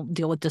therapist and I don't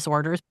deal with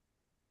disorders.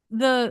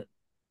 The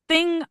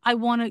thing I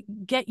want to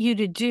get you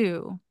to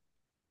do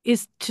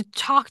is to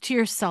talk to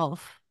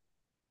yourself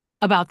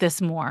about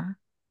this more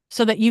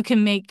so that you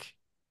can make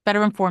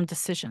better informed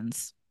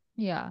decisions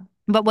Yeah.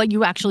 about what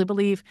you actually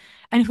believe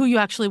and who you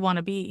actually want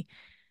to be.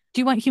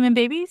 Do you want human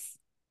babies?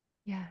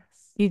 Yes.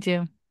 You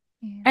do.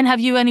 Yeah. And have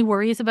you any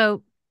worries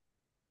about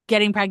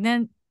getting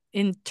pregnant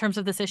in terms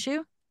of this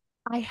issue?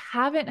 I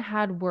haven't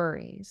had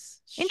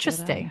worries. Should I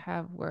Interesting.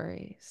 have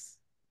worries?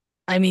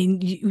 I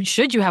mean,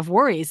 should you have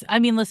worries? I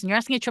mean, listen, you're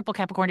asking a triple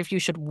Capricorn if you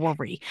should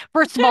worry.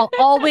 First of all,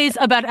 always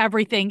about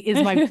everything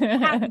is my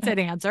patented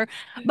answer.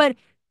 But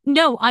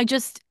no,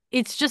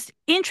 it's just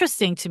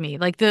interesting to me.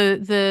 Like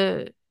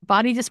the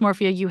body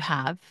dysmorphia you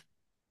have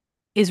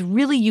is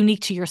really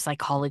unique to your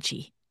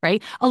psychology,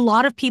 right? A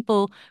lot of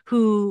people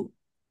who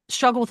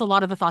struggle with a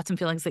lot of the thoughts and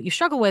feelings that you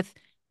struggle with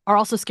are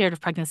also scared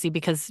of pregnancy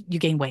because you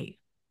gain weight.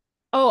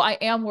 Oh, I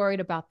am worried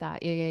about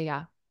that. Yeah, yeah,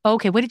 yeah.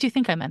 Okay, what did you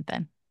think I meant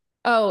then?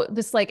 Oh,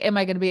 this like, am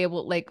I going to be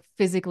able, like,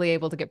 physically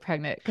able to get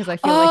pregnant? Because I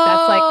feel like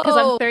that's like, because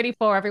I'm Oh,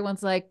 34,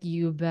 everyone's like,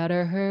 you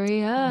better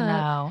hurry up.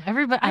 no.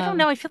 Everybody, I don't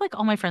know. Um, I feel like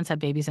all my friends had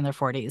babies in their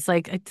 40s.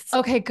 Like, it's,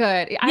 okay,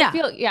 good. I yeah,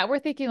 feel, yeah, we're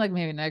thinking like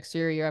maybe next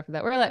year, year after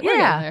that. We're like, we're getting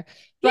yeah, there.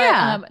 But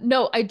yeah.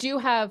 no, I do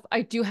have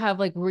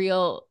like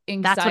real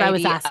That's what I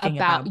was anxiety asking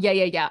about, about. yeah,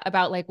 yeah, yeah,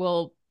 about like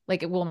will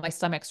my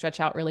stomach stretch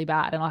out really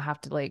bad and I'll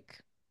have to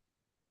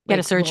Get a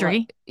will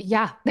surgery.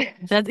 yeah.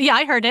 That, yeah,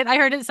 I heard it. I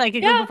heard it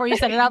psychically Yeah. before you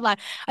said it out loud.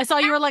 I saw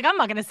you were like, I'm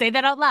not going to say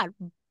that out loud,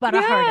 but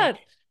I heard it.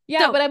 Yeah.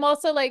 Yeah, So, but I'm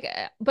also like,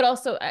 but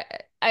also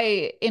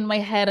I in my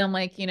head I'm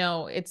like,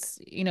 it's,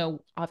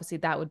 obviously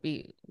that would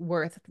be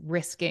worth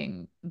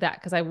risking that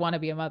because I want to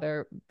be a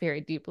mother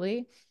very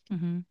deeply.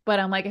 mm-hmm,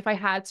 But I'm like, if I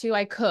had to,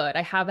 I could.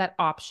 I have that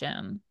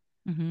option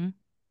mm-hmm,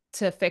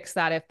 to fix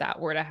that if that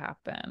were to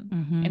happen.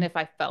 mm-hmm. And if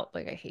I felt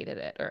like I hated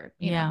it or,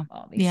 Yeah,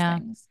 all these yeah,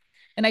 things.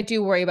 And I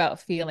do worry about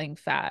feeling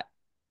fat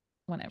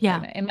when I'm yeah,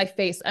 pregnant. And my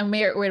face, I'm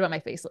worried about my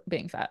face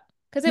being fat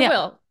because it yeah,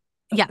 will.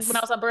 When I yes,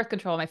 was on birth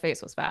control, my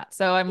face was fat.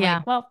 So I'm yeah.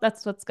 like, well,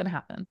 that's what's going to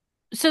happen.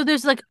 So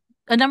there's like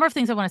a number of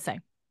things I want to say.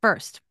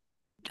 First,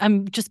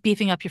 I'm just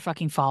beefing up your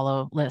fucking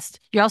follow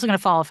list. You're also going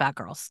to follow fat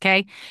girls,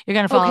 okay? You're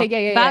going to Okay. follow Yeah.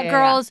 Yeah. Yeah. fat Yeah. Yeah.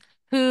 girls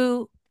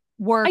who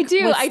I work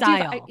do. with I do.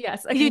 style.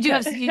 Yes. You Okay. do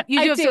have Good. you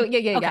I do have do. some Yeah.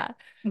 Yeah. okay. Yeah.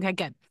 Okay,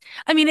 good.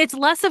 I mean, it's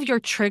less of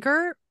your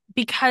trigger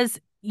because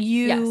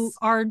Yes.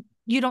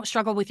 you don't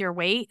struggle with your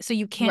weight, so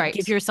you can't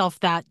give Right. yourself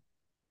that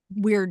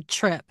weird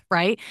trip,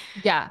 right?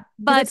 Yeah. Because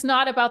But it's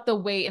not about the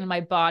weight in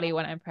my body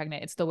when I'm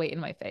pregnant. It's the weight in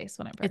my face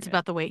when I'm it's pregnant.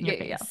 about the weight in your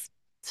Yeah. Yeah. Yeah. face.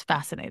 It's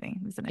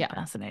fascinating, isn't it? Yeah.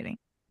 Fascinating.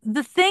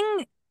 The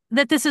thing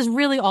that this is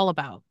really all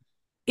about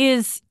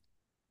is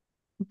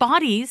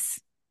bodies.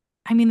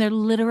 I mean, they're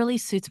literally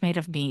suits made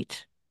of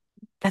meat.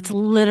 That's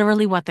Mhm.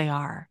 literally what they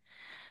are.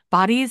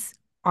 Bodies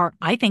are,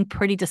 I think,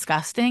 pretty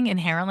disgusting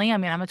inherently. I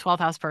mean, I'm a 12th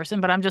house person,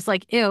 but I'm just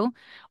like, ew,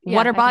 what Yeah. are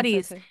I think so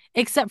bodies too.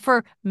 except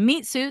for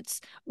meat suits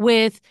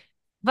with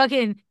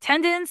fucking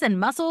tendons and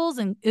muscles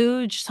and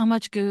ooge, so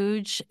much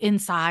googe Yeah.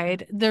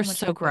 inside. They're So much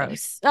so liquid.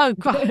 gross. Oh,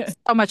 God,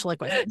 so much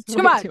liquid. It's Too way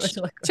too much. much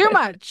Too liquid.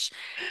 much.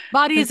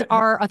 Bodies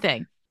are a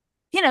thing.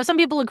 Some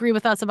people agree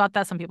with us about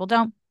that, some people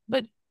don't.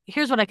 But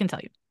here's what I can tell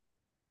you.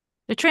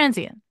 They're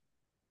transient.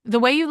 The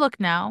way you look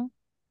now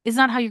is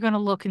not how you're going to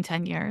look in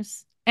 10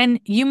 years. And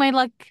you may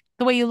like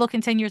the way you look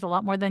in 10 years a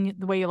lot more than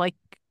the way you like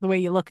the way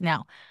you look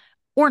now,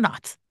 or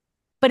not.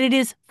 But it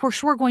is for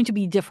sure going to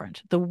be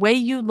different. The way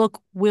you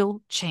look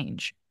will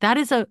change. That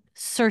is a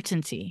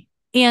certainty.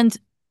 And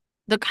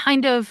the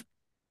kind of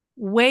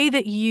way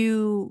that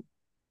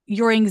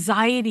your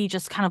anxiety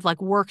just kind of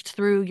like worked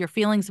through your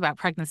feelings about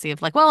pregnancy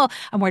of like, well,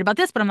 I'm worried about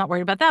this, but I'm not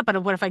worried about that.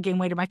 But what if I gain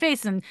weight in my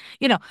face? And,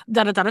 da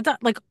da da da da,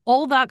 like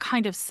all that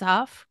kind of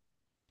stuff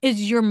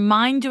is your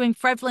mind doing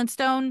Fred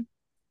Flintstone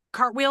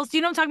cartwheels. Do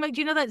you know what I'm talking about?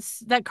 Do you know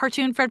that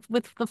cartoon Fred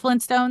with the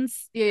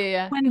Flintstones? Yeah.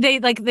 Yeah. When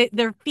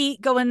their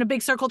feet go in a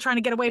big circle trying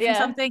to get away from Yeah.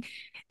 something.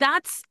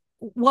 That's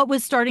what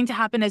was starting to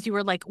happen as you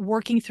were like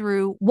working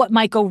through what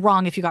might go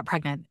wrong if you got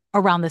pregnant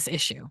around this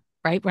issue,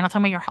 right? We're not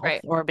talking about your health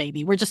Right. or a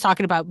baby. We're just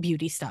talking about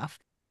beauty stuff.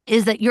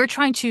 Is that you're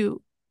trying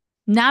to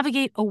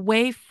navigate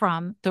away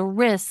from the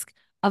risk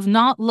of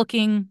not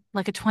looking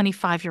like a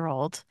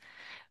 25-year-old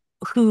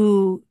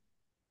who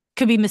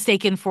could be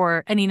mistaken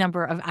for any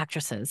number of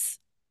actresses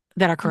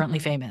that are currently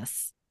Hmm.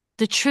 famous.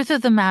 The truth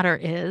of the matter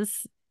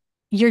is,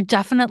 you're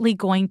definitely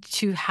going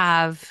to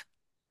have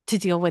to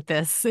deal with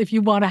this if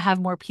you want to have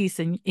more peace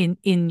in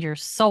your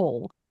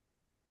soul.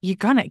 You're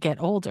gonna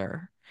get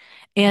older.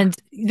 Yeah. And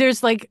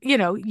there's like,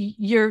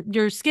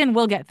 your skin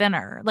will get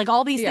thinner. Like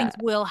all these things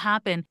Yeah. will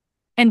happen.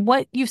 And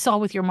what you saw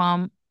with your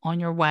mom on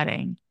your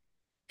wedding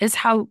is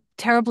how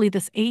terribly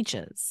this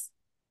ages.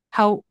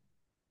 How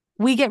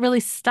we get really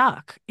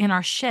stuck in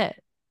our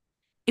shit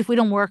if we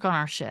don't work on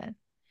our shit.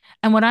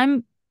 And what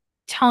I'm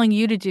telling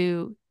you to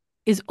do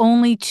is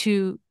only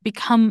to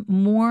become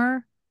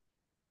more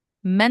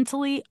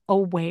mentally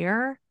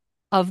aware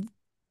of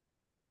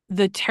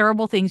the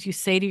terrible things you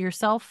say to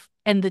yourself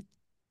and the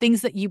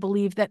things that you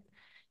believe that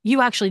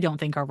you actually don't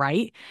think are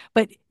right,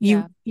 but you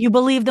Yeah. you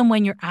believe them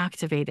when you're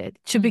activated.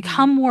 To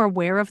become Hmm. more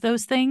aware of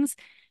those things,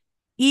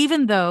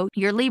 even though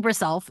your Libra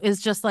self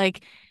is just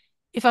like,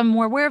 if I'm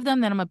more aware of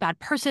them, then I'm a bad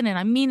person and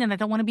I'm mean and I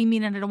don't want to be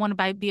mean and I don't want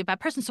to be a bad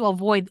person. So I'll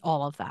avoid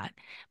all of that.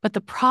 But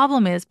the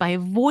problem is by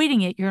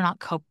avoiding it, you're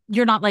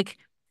not like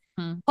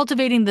Hmm.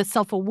 cultivating the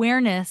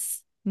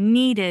self-awareness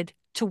needed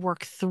to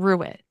work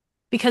through it.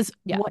 Because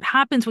Yeah. what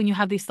happens when you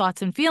have these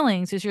thoughts and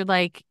feelings is you're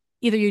like,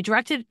 either you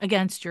direct it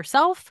against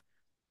yourself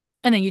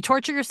and then you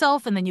torture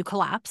yourself and then you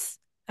collapse.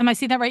 Am I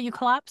seeing that right? You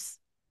collapse?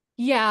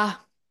 Yeah.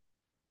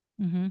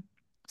 Mm-hmm.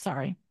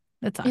 Sorry.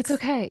 It It's sucks.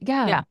 okay.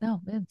 Yeah. Yeah.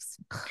 No, it's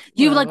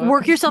You like whatever.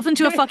 work yourself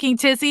into a fucking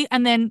tizzy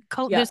and then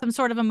Yeah. there's some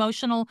sort of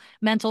emotional,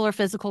 mental, or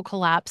physical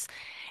collapse.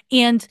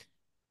 And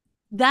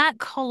that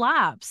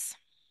collapse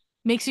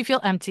makes you feel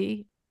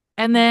empty.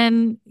 And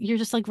then you're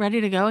just like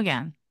ready to go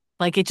again.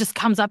 Like it just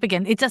comes up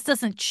again. It just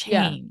doesn't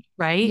Yeah. change,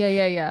 right?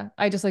 Yeah.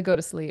 I just like go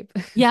to sleep.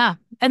 Yeah.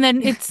 And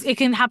then it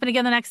can happen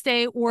again the next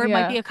day, or it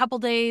might be Yeah. a couple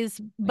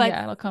days, but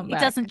Yeah, it'll come it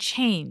doesn't back.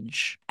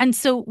 change. And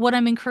so what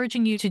I'm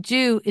encouraging you to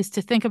do is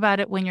to think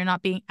about it when you're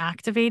not being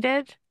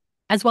activated,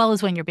 as well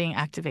as when you're being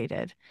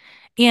activated.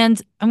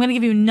 And I'm going to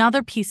give you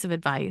another piece of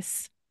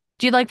advice.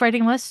 Do you like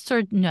writing lists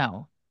or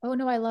no? Oh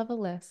no, I love a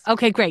list.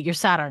 Okay, great. You're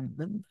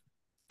Saturn.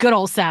 Good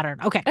old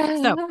Saturn. Okay.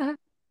 So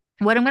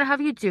what I'm going to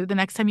have you do the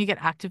next time you get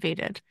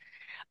activated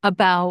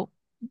about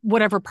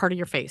whatever part of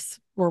your face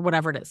or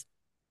whatever it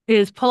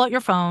is pull out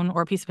your phone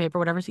or a piece of paper,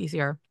 whatever's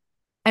easier,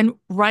 and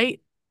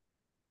write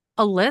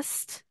a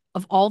list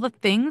of all the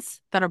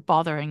things that are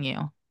bothering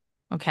you.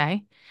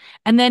 Okay.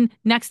 And then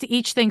next to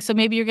each thing, so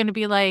maybe you're going to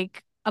be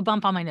like a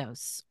bump on my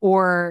nose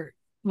or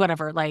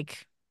whatever,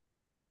 like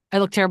I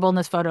look terrible in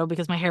this photo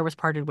because my hair was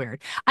parted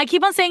weird. I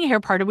keep on saying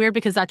hair parted weird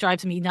because that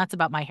drives me nuts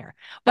about my hair.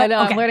 I But know,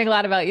 I'm okay. learning a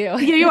lot about you.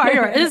 Yeah, you are.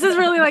 You are. This is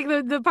really like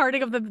the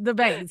parting of the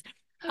bangs.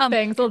 Um,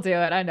 Bangs will do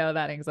it. I know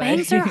that Bangs are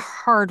anxiety.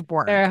 hard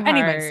work. They're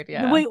Anyways, hard.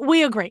 Yeah.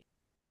 we agree.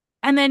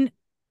 And then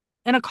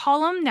in a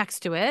column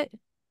next to it,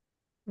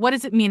 what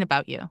does it mean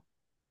about you?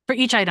 For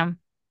each item,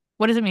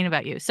 what does it mean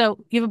about you?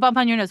 So you have a bump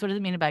on your nose. What does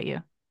it mean about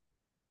you?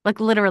 Like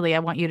literally, I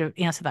want you to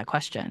answer that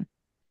question.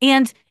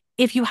 And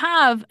if you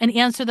have an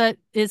answer that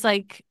is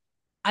like,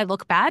 I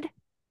look bad,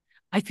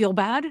 I feel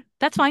bad,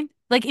 that's fine.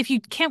 Like if you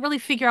can't really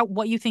figure out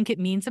what you think it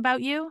means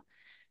about you,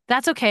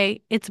 that's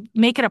okay. It's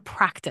make it a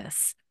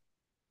practice.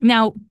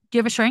 Now, do you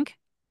have a shrink?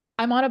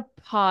 I'm on a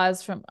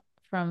pause from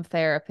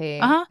therapy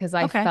Uh-huh. because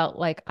I Okay. felt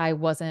like I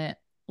wasn't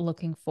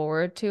looking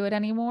forward to it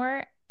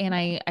anymore. And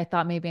I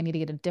thought maybe I need to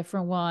get a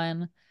different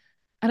one.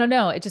 I don't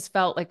know. It just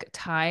felt like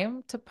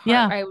time to part.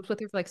 Yeah. I was with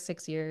her for like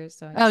 6 years,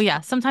 so I Oh, just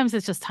yeah. Sometimes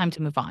it's just time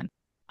to move on.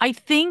 I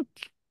think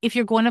if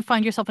you're going to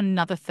find yourself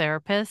another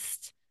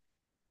therapist,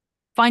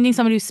 finding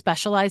somebody who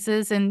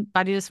specializes in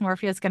body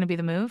dysmorphia is going to be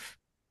the move.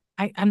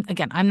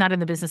 I'm not in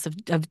the business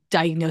of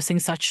diagnosing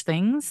such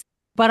things,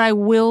 but I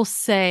will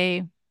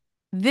say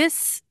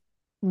this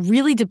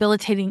really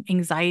debilitating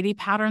anxiety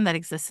pattern that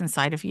exists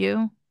inside of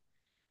you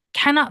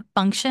cannot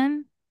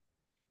function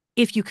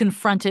if you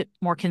confront it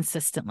more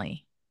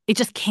consistently. It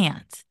just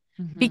can't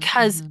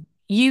because hmm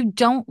you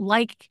don't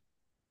like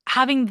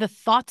having the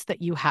thoughts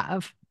that you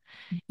have.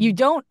 You hmm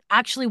don't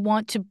actually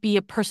want to be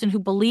a person who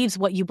believes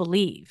what you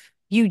believe.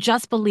 You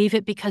just believe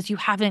it because you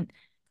haven't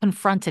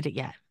confronted it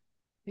yet.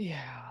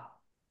 Yeah.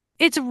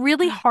 It's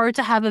really hard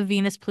to have a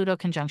Venus Pluto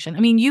conjunction. I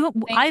mean, Thank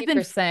I've you been,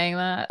 for saying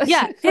that.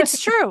 yeah, it's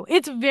true.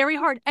 It's very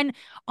hard. And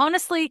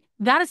honestly,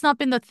 that has not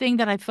been the thing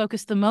that I've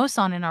focused the most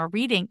on in our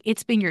reading.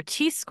 It's been your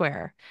T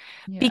square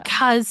Yeah.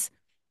 because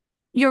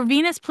your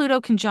Venus Pluto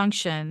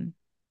conjunction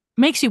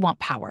makes you want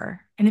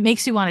power and it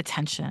makes you want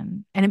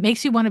attention and it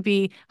makes you want to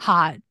be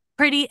hot,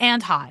 pretty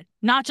and hot,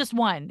 not just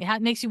one.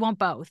 Makes you want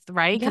both,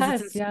 right? Because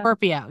it's in Yes, yeah.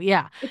 Scorpio.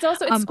 Yeah. It's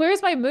also it Um,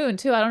 squares my moon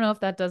too. I don't know if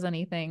that does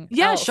anything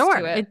yeah, else to sure.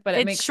 it, It but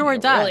it it makes me sure really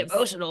does.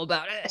 emotional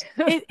about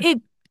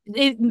it.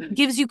 It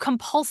gives you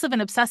compulsive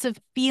and obsessive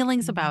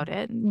feelings about Mhm.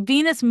 it.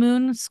 Venus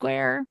moon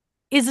square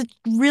is a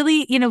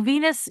really,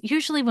 Venus,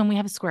 usually when we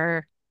have a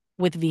square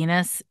with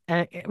Venus,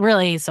 it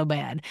really is so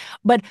bad.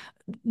 But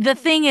the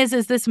thing is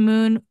this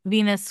moon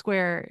Venus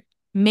square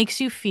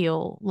makes you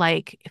feel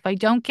like if I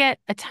don't get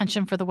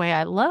attention for the way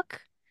I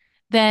look,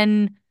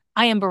 then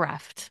I am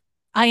bereft.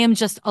 I am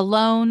just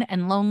alone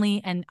and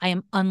lonely and I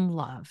am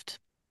unloved.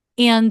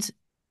 And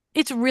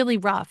it's really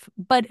rough.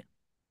 But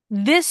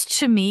this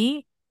to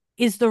me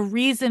is the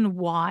reason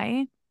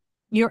why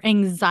your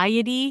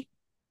anxiety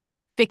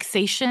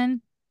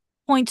fixation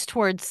points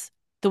towards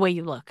the way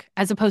you look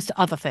as opposed to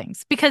other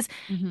things. Because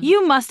Mhm.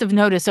 you must have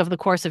noticed over the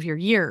course of your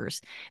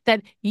years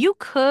that you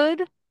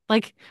could,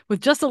 like,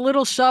 with just a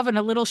little shove and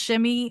a little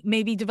shimmy,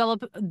 maybe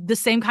develop the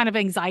same kind of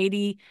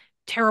anxiety,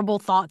 terrible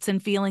thoughts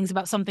and feelings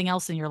about something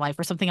else in your life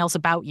or something else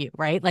about you,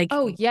 right? Like,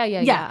 Oh, yeah,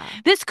 yeah, yeah.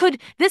 this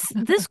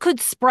could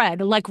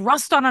spread like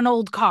rust on an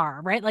old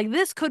car, right? Like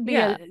this could be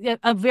Yeah.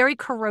 a very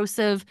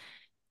corrosive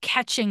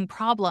catching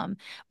problem.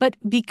 But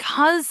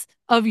because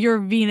of your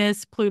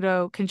Venus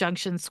Pluto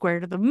conjunction square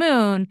to the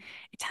moon,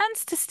 it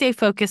tends to stay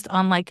focused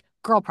on like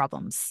girl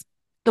problems,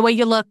 the way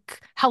you look,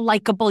 how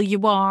likable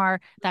you are,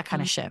 that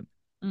kind of Mhm. shit.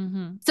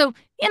 Mhm. So,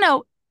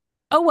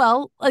 oh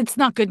well, it's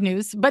not good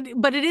news, but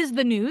it is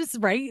the news,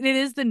 right? It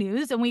is the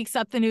news, and we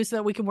accept the news so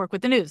that we can work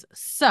with the news.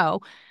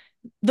 So,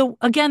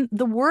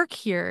 the work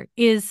here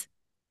is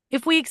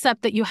if we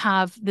accept that you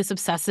have this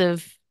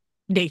obsessive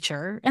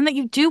nature and that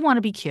you do want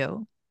to be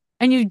cute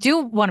and you do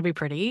want to be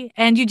pretty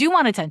and you do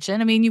want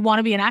attention, I mean, you want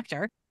to be an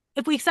actor.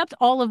 If we accept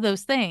all of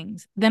those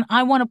things, then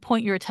I want to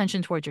point your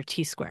attention towards your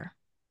T square.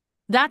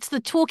 That's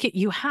the toolkit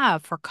you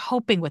have for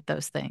coping with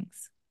those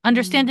things. Mhm.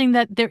 Understanding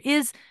that there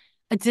is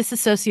a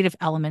disassociative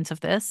element of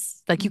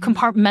this, like you Mhm.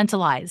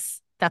 compartmentalize.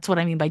 That's what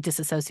I mean by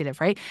disassociative,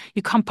 right?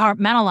 You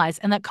compartmentalize,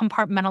 and that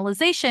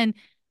compartmentalization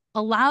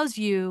allows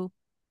you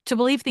to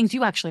believe things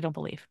you actually don't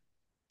believe,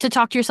 to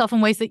talk to yourself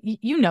in ways that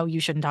you know you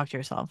shouldn't talk to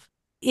yourself.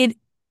 It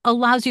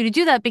allows you to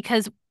do that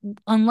because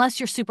unless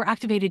you're super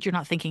activated, you're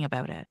not thinking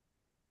about it.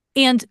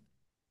 And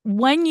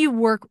when you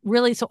work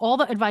really, so all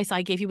the advice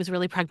I gave you was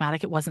really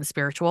pragmatic. It wasn't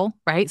spiritual,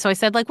 right? So I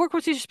said, like, work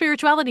with your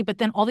spirituality, but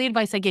then all the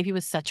advice I gave you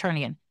was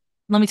Saturnian.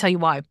 Let me tell you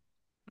why.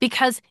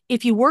 Because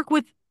if you work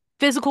with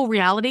physical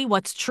reality,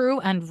 what's true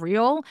and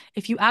real,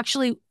 if you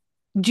actually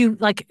do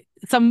like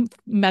some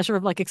measure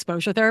of like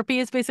exposure therapy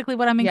is basically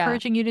what I'm Yeah.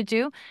 encouraging you to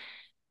do,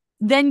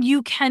 then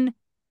you can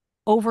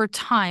over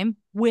time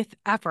with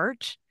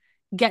effort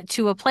get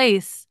to a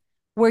place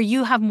where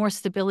you have more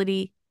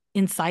stability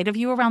inside of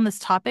you around this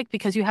topic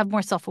because you have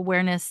more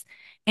self-awareness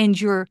and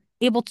you're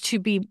able to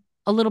be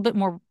a little bit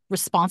more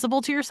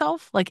responsible to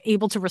yourself, like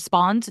able to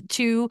respond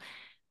to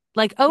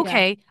like, Yeah.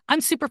 okay,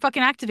 I'm super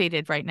fucking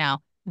activated right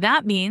now.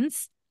 That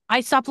means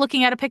I stop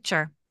looking at a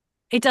picture.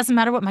 It doesn't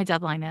matter what my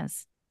deadline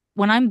is.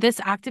 When I'm this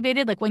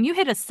activated, like when you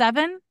hit a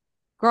 7,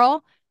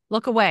 girl,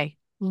 look away.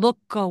 Look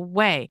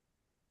away.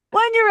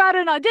 When you're at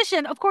an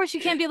audition, of course,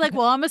 you can't be like,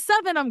 well, I'm a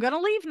 7, I'm going to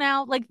leave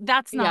now. Like,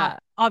 that's not Yeah.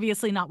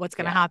 obviously not what's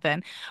going to Yeah.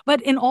 happen. But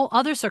in all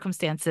other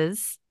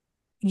circumstances,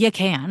 you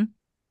can.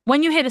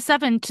 When you hit a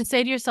 7, to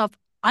say to yourself,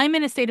 I'm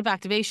in a state of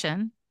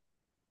activation.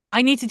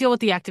 I need to deal with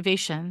the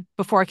activation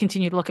before I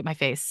continue to look at my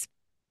face.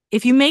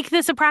 If you make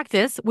this a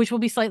practice, which will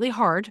be slightly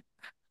hard,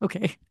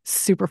 okay,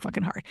 super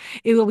fucking hard.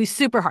 It will be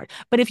super hard.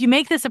 But if you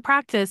make this a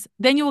practice,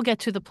 then you will get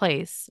to the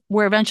place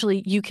where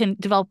eventually you can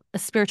develop a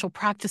spiritual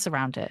practice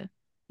around it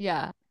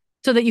Yeah.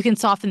 so that you can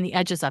soften the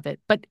edges of it.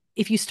 But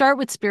if you start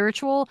with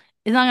spiritual,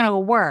 it's not going to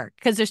work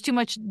because there's too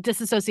much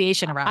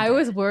disassociation around I it.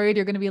 was worried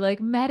you're going to be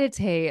like,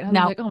 meditate. I'm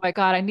No, like, oh my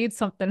God, I need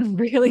something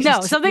really no,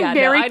 just, something yeah, no,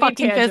 very I need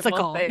fucking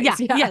tangible physical. Yeah,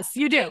 things. Yeah. yes,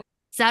 you do.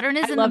 Saturn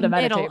is I in the love to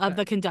middle meditate, of but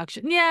the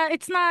conjunction. Yeah,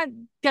 it's not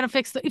going to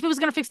fix if it was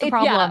going to fix the yeah,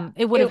 problem,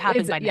 it would have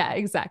happened it's, by yeah, now.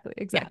 exactly.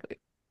 Yeah. Exactly.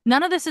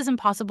 None of this is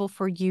impossible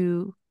for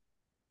you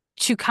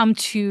to come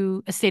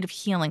to a state of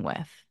healing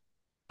with.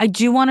 I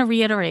do want to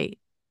reiterate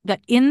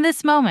that in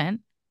this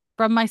moment,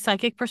 from my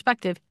psychic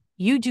perspective,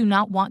 you do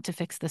not want to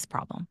fix this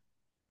problem.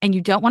 And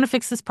you don't want to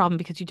fix this problem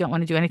because you don't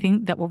want to do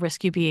anything that will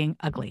risk you being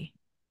ugly.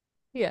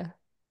 Yeah.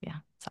 Yeah,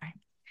 sorry.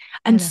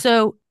 I And know.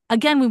 so,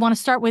 again, we want to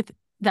start with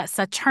that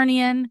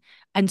Saturnian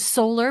and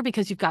solar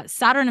because you've got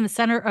Saturn in the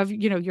center of,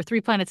 your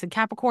 3 planets in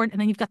Capricorn, and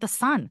then you've got the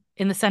sun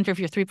in the center of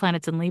your 3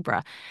 planets in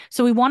Libra.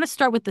 So we want to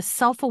start with the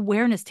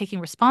self-awareness, taking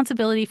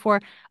responsibility for,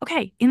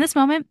 okay, in this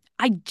moment,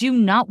 I do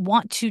not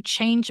want to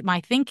change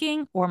my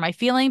thinking or my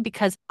feeling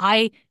because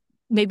I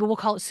maybe we'll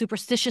call it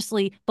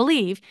superstitiously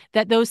believe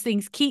that those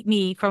things keep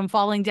me from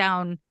falling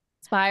down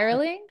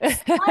Spiraling.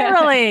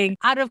 spiraling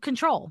out of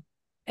control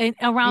and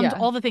around Yeah.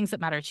 all the things that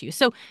matter to you.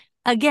 So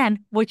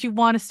again, what you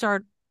want to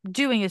start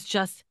doing is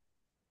just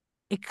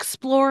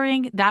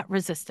exploring that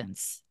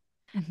resistance.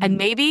 And Hmm.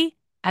 maybe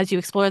as you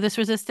explore this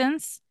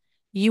resistance,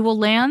 you will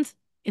land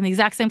in the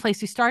exact same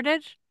place you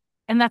started,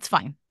 and that's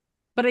fine.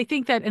 But I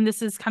think that, and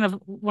this is kind of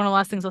one of the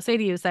last things I'll say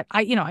to you, is that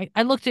I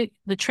looked at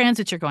the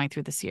transits you're going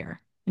through this year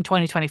in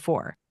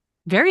 2024.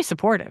 Very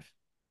supportive.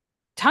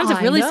 Tons of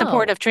I really know.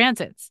 supportive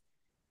transits.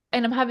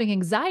 And I'm having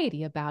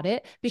anxiety about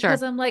it because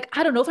Sure. I'm like,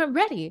 I don't know if I'm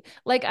ready.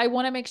 Like, I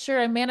want to make sure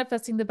I'm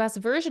manifesting the best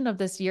version of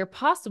this year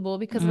possible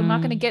because I'm not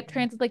going to Mm. get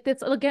transit like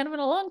this again in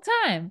a long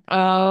time.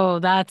 Oh,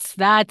 that's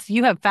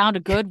you have found a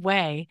good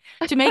way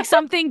to make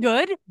something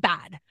good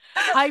bad.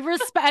 I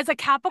respect as a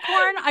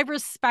Capricorn, I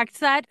respect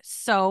that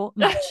so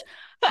much.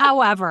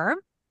 However,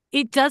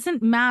 it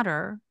doesn't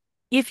matter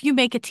if you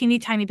make a teeny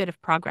tiny bit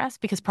of progress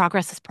because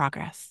progress is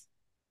progress.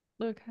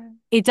 Okay.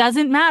 It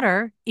doesn't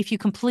matter if you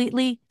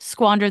completely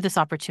squander this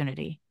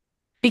opportunity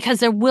because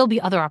there will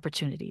be other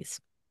opportunities.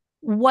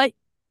 What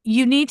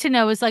you need to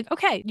know is like,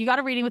 okay, you got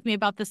a reading with me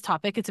about this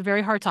topic. It's a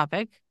very hard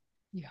topic.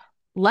 Yeah.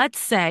 Let's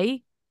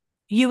say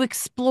you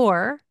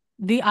explore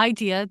the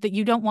idea that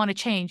you don't want to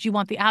change. You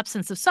want the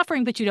absence of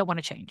suffering, but you don't want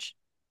to change.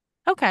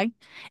 Okay.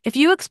 If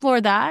you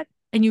explore that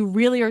and you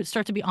really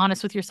start to be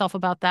honest with yourself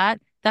about that,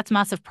 that's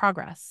massive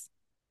progress.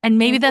 And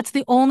maybe And that's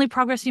the only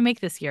progress you make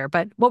this year.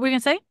 But what were you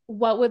going to say?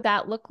 what would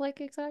that look like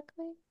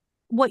exactly?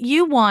 What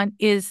you want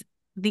is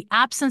the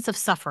absence of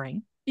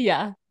suffering,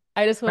 Yeah.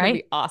 I just want to right?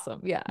 be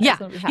awesome. Yeah. I Yeah.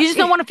 just want to be You just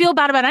don't happy. want to feel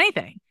bad about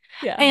anything.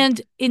 Yeah.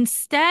 And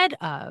instead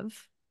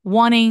of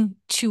wanting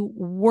to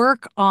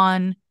work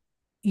on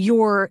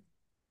your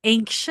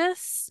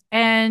anxious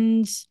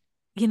and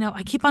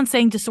I keep on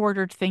saying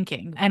disordered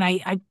thinking and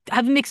I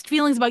have mixed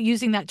feelings about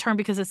using that term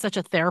because it's such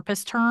a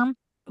therapist term,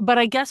 but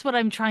I guess what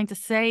I'm trying to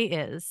say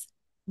is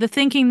the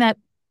thinking that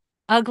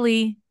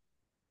ugly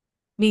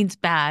means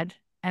bad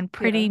and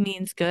pretty Yeah.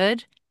 means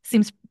good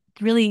seems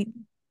really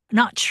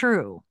not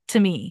true to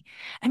me.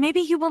 And maybe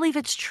you believe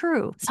it's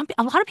true.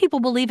 A lot of people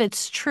believe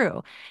it's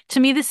true. To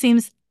me this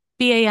seems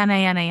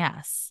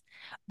BANANAS.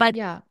 But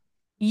Yeah.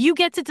 you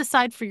get to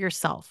decide for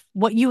yourself.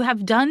 What you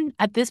have done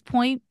at this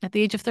point, at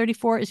the age of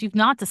 34, is you've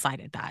not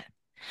decided that.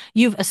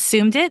 You've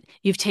assumed it,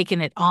 you've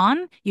taken it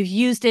on, you've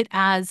used it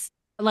as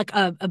like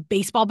a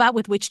baseball bat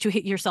with which to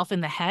hit yourself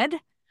in the head,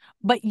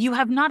 but you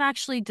have not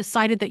actually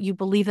decided that you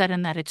believe that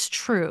and that it's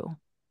true.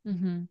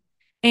 Hmm.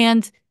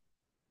 And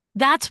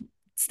that's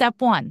step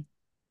one.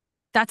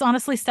 That's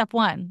honestly step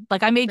one.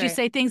 Like I made you Great.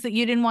 say things that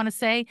you didn't want to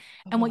say.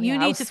 And Oh what you yeah, I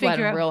need was to figure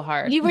sweating out, real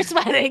hard. you were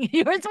sweating.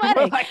 You were Oh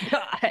sweating. my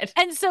God.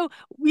 And so,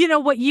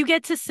 what you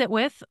get to sit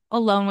with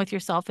alone with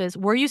yourself is,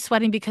 were you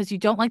sweating because you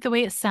don't like the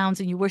way it sounds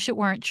and you wish it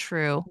weren't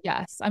true?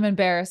 Yes, I'm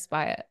embarrassed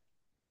by it.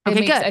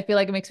 Okay, I good. feel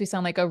like it makes me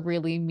sound like a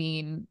really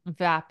mean,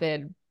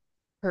 vapid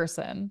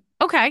person.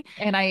 Okay.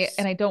 And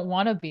I don't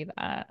want to be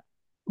that.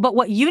 But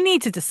what you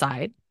need to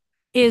decide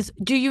is,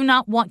 do you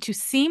not want to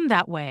seem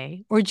that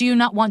way or do you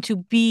not want to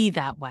be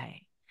that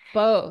way?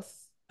 Both.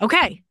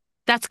 Okay,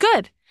 that's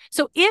good.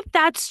 So if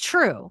that's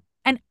true,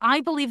 and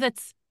I believe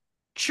that's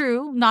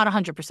true, not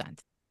 100%,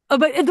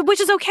 but which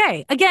is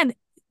okay. Again,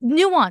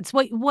 nuance.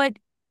 What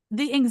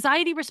the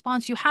anxiety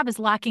response you have is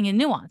lacking in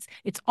nuance.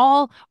 It's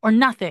all or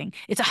nothing.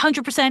 It's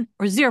 100%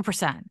 or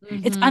 0%.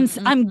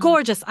 I'm Hmm.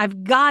 gorgeous.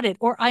 I've got it.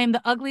 Or I am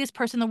the ugliest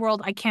person in the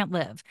world. I can't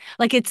live.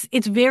 Like it's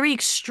very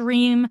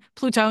extreme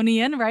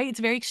Plutonian, right? It's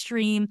very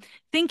extreme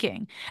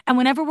thinking. And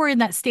whenever we're in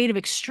that state of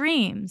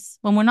extremes,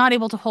 when we're not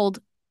able to hold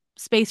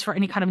space for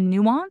any kind of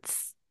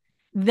nuance,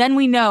 then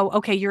we know,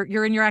 okay,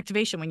 you're in your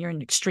activation when you're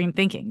in extreme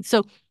thinking.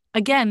 So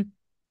again,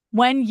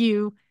 when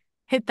you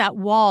hit that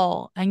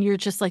wall and you're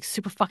just like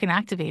super fucking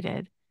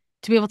activated,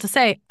 to be able to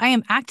say, I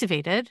am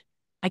activated.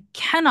 I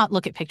cannot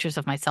look at pictures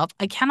of myself.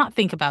 I cannot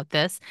think about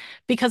this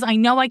because I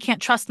know I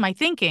can't trust my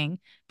thinking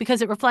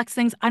because it reflects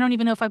things I don't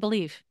even know if I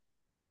believe,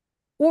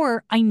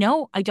 or I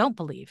know I don't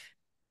believe.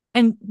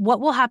 And what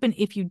will happen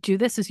if you do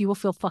this is you will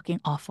feel fucking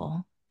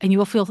awful and you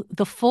will feel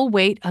the full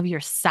weight of your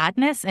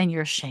sadness and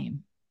your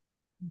shame.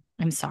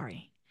 I'm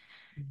sorry.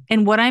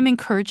 And what I'm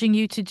encouraging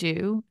you to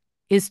do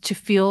is to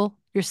feel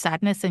your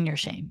sadness and your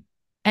shame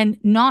and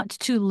not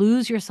to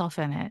lose yourself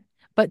in it,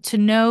 but to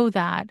know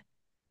that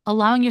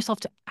allowing yourself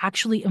to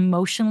actually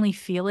emotionally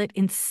feel it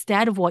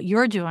instead of what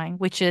you're doing,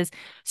 which is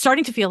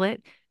starting to feel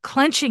it,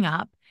 clenching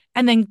up,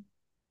 and then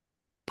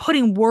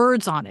putting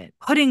words on it,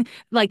 putting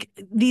like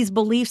these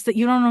beliefs that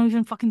you don't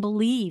even fucking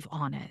believe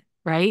on it,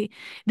 right?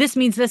 This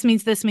means this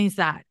means this means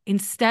that.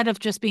 Instead of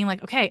just being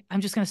like, okay,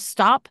 I'm just going to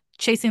stop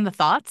chasing the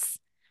thoughts.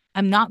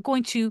 I'm not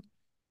going to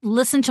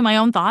listen to my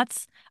own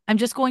thoughts. I'm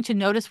just going to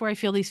notice where I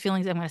feel these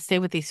feelings. I'm going to stay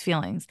with these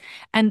feelings.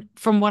 And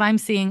from what I'm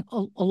seeing,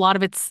 a lot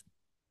of it's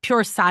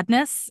pure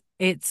sadness,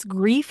 it's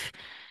grief,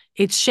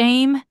 it's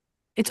shame.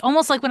 It's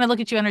almost like when I look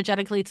at you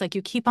energetically, it's like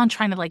you keep on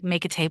trying to like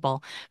make a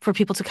table for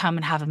people to come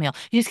and have a meal.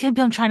 You just keep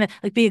on trying to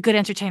like be a good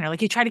entertainer.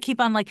 Like you try to keep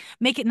on like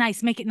make it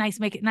nice, make it nice,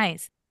 make it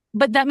nice.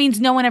 But that means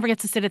no one ever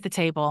gets to sit at the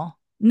table.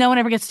 No one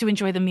ever gets to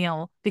enjoy the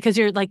meal because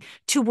you're like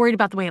too worried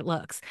about the way it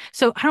looks.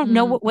 So I don't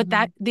know what Hmm.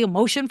 that the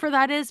emotion for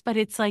that is, but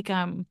it's like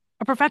a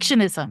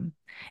perfectionism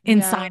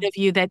inside Yeah. of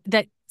you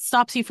that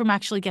stops you from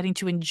actually getting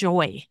to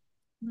enjoy.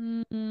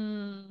 Hmm.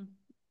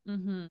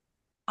 Hmm.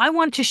 I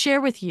want to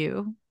share with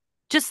you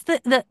just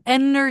the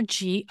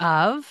energy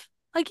of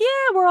like,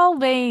 yeah, we're all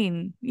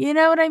vain. You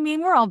know what I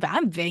mean? We're all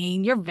I'm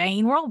vain. You're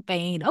vain. We're all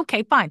vain.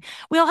 Okay, fine.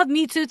 We all have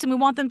meat suits and we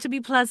want them to be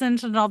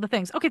pleasant and all the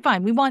things. Okay,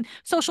 fine. We want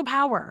social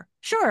power.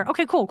 Sure.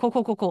 Okay, cool, cool,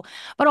 cool, cool, cool.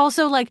 But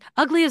also like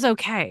ugly is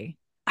okay.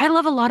 I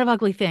love a lot of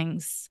ugly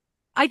things.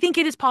 I think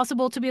it is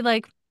possible to be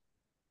like,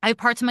 I have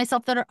parts of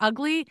myself that are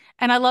ugly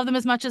and I love them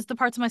as much as the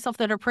parts of myself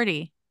that are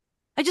pretty.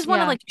 I just want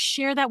to Yeah. like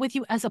share that with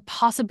you as a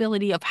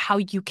possibility of how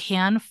you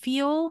can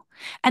feel.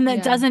 And that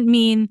Yeah. doesn't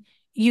mean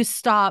you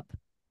stop,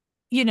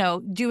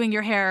 doing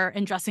your hair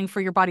and dressing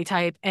for your body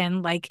type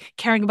and like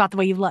caring about the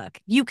way you look.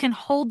 You can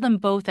hold them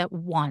both at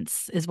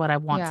once, is what I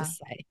want to Yeah.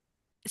 say.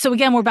 So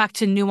again, we're back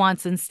to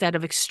nuance instead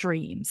of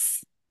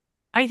extremes.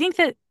 I think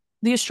that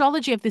the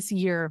astrology of this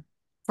year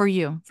for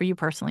you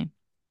personally,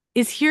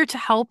 is here to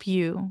help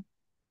you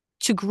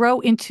to grow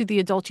into the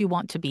adult you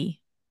want to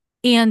be.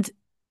 And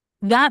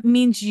that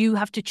means you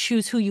have to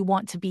choose who you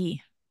want to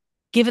be,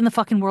 given the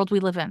fucking world we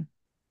live in.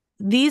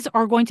 These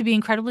are going to be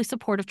incredibly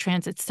supportive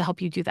transits to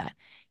help you do that.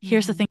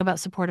 Here's the Hmm. thing about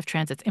supportive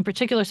transits, in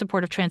particular,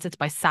 supportive transits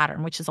by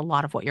Saturn, which is a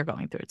lot of what you're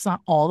going through. It's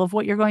not all of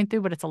what you're going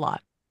through, but it's a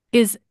lot.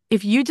 Is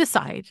if you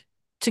decide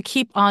to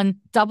keep on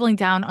doubling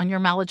down on your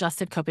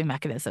maladjusted coping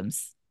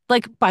mechanisms,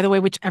 like, by the way,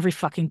 which every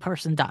fucking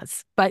person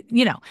does, but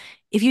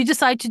if you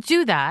decide to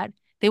do that,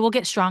 they will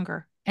get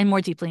stronger and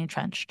more deeply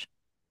entrenched.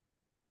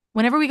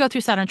 Whenever we go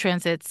through Saturn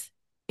transits,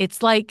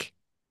 it's like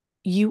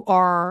you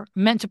are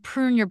meant to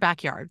prune your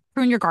backyard,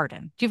 prune your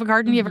garden. Do you have a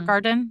garden? You have a Hmm.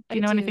 garden? Do I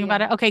you know do. anything about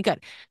Yeah. it? Okay,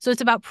 good. So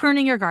it's about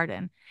pruning your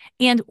garden.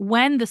 And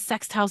when the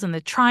sextiles and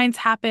the trines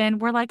happen,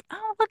 we're like,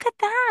 oh, look at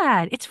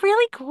that. It's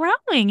really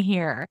growing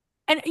here.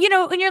 And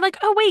you're like,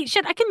 oh, wait,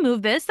 shit, I can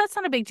move this. That's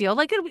not a big deal.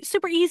 Like, it'll be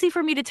super easy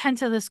for me to tend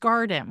to this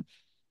garden.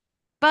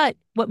 But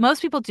what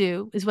most people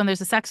do is when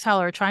there's a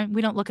sextile or a trine,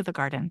 we don't look at the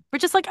garden. We're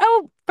just like,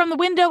 oh, from the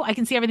window, I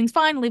can see everything's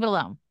fine. Leave it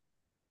alone.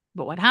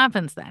 But what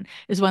happens then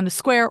is when the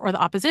square or the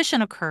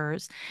opposition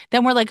occurs,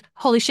 then we're like,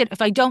 holy shit,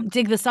 if I don't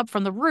dig this up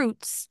from the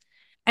roots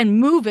and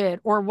move it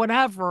or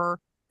whatever,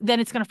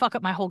 then it's going to fuck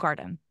up my whole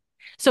garden.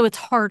 So it's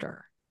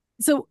harder.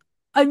 So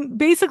I'm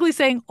basically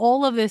saying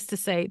all of this to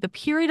say the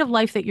period of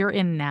life that you're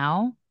in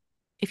now,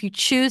 if you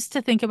choose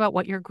to think about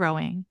what you're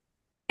growing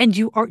and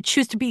you are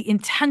choose to be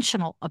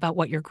intentional about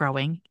what you're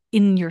growing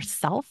in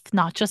yourself,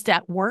 not just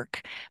at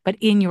work, but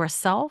in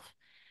yourself,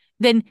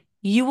 then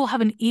you will have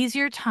an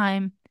easier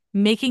time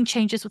making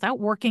changes without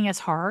working as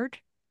hard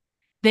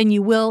than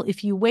you will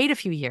if you wait a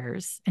few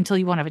years until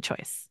you won't have a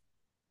choice,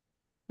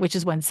 which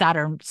is when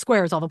Saturn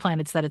squares all the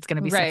planets that it's going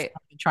to be Right.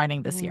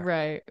 trining this year.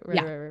 Right. Right.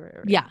 Yeah. Right. Right. Right.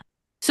 Right. Yeah.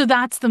 So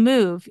that's the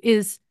move,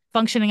 is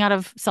functioning out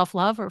of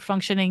self-love or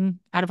functioning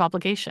out of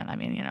obligation. I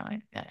mean,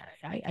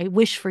 I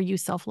wish for you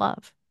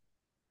self-love.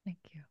 Thank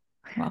you.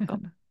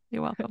 Welcome.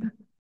 You're welcome.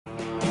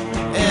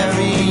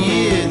 Every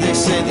year they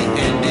say the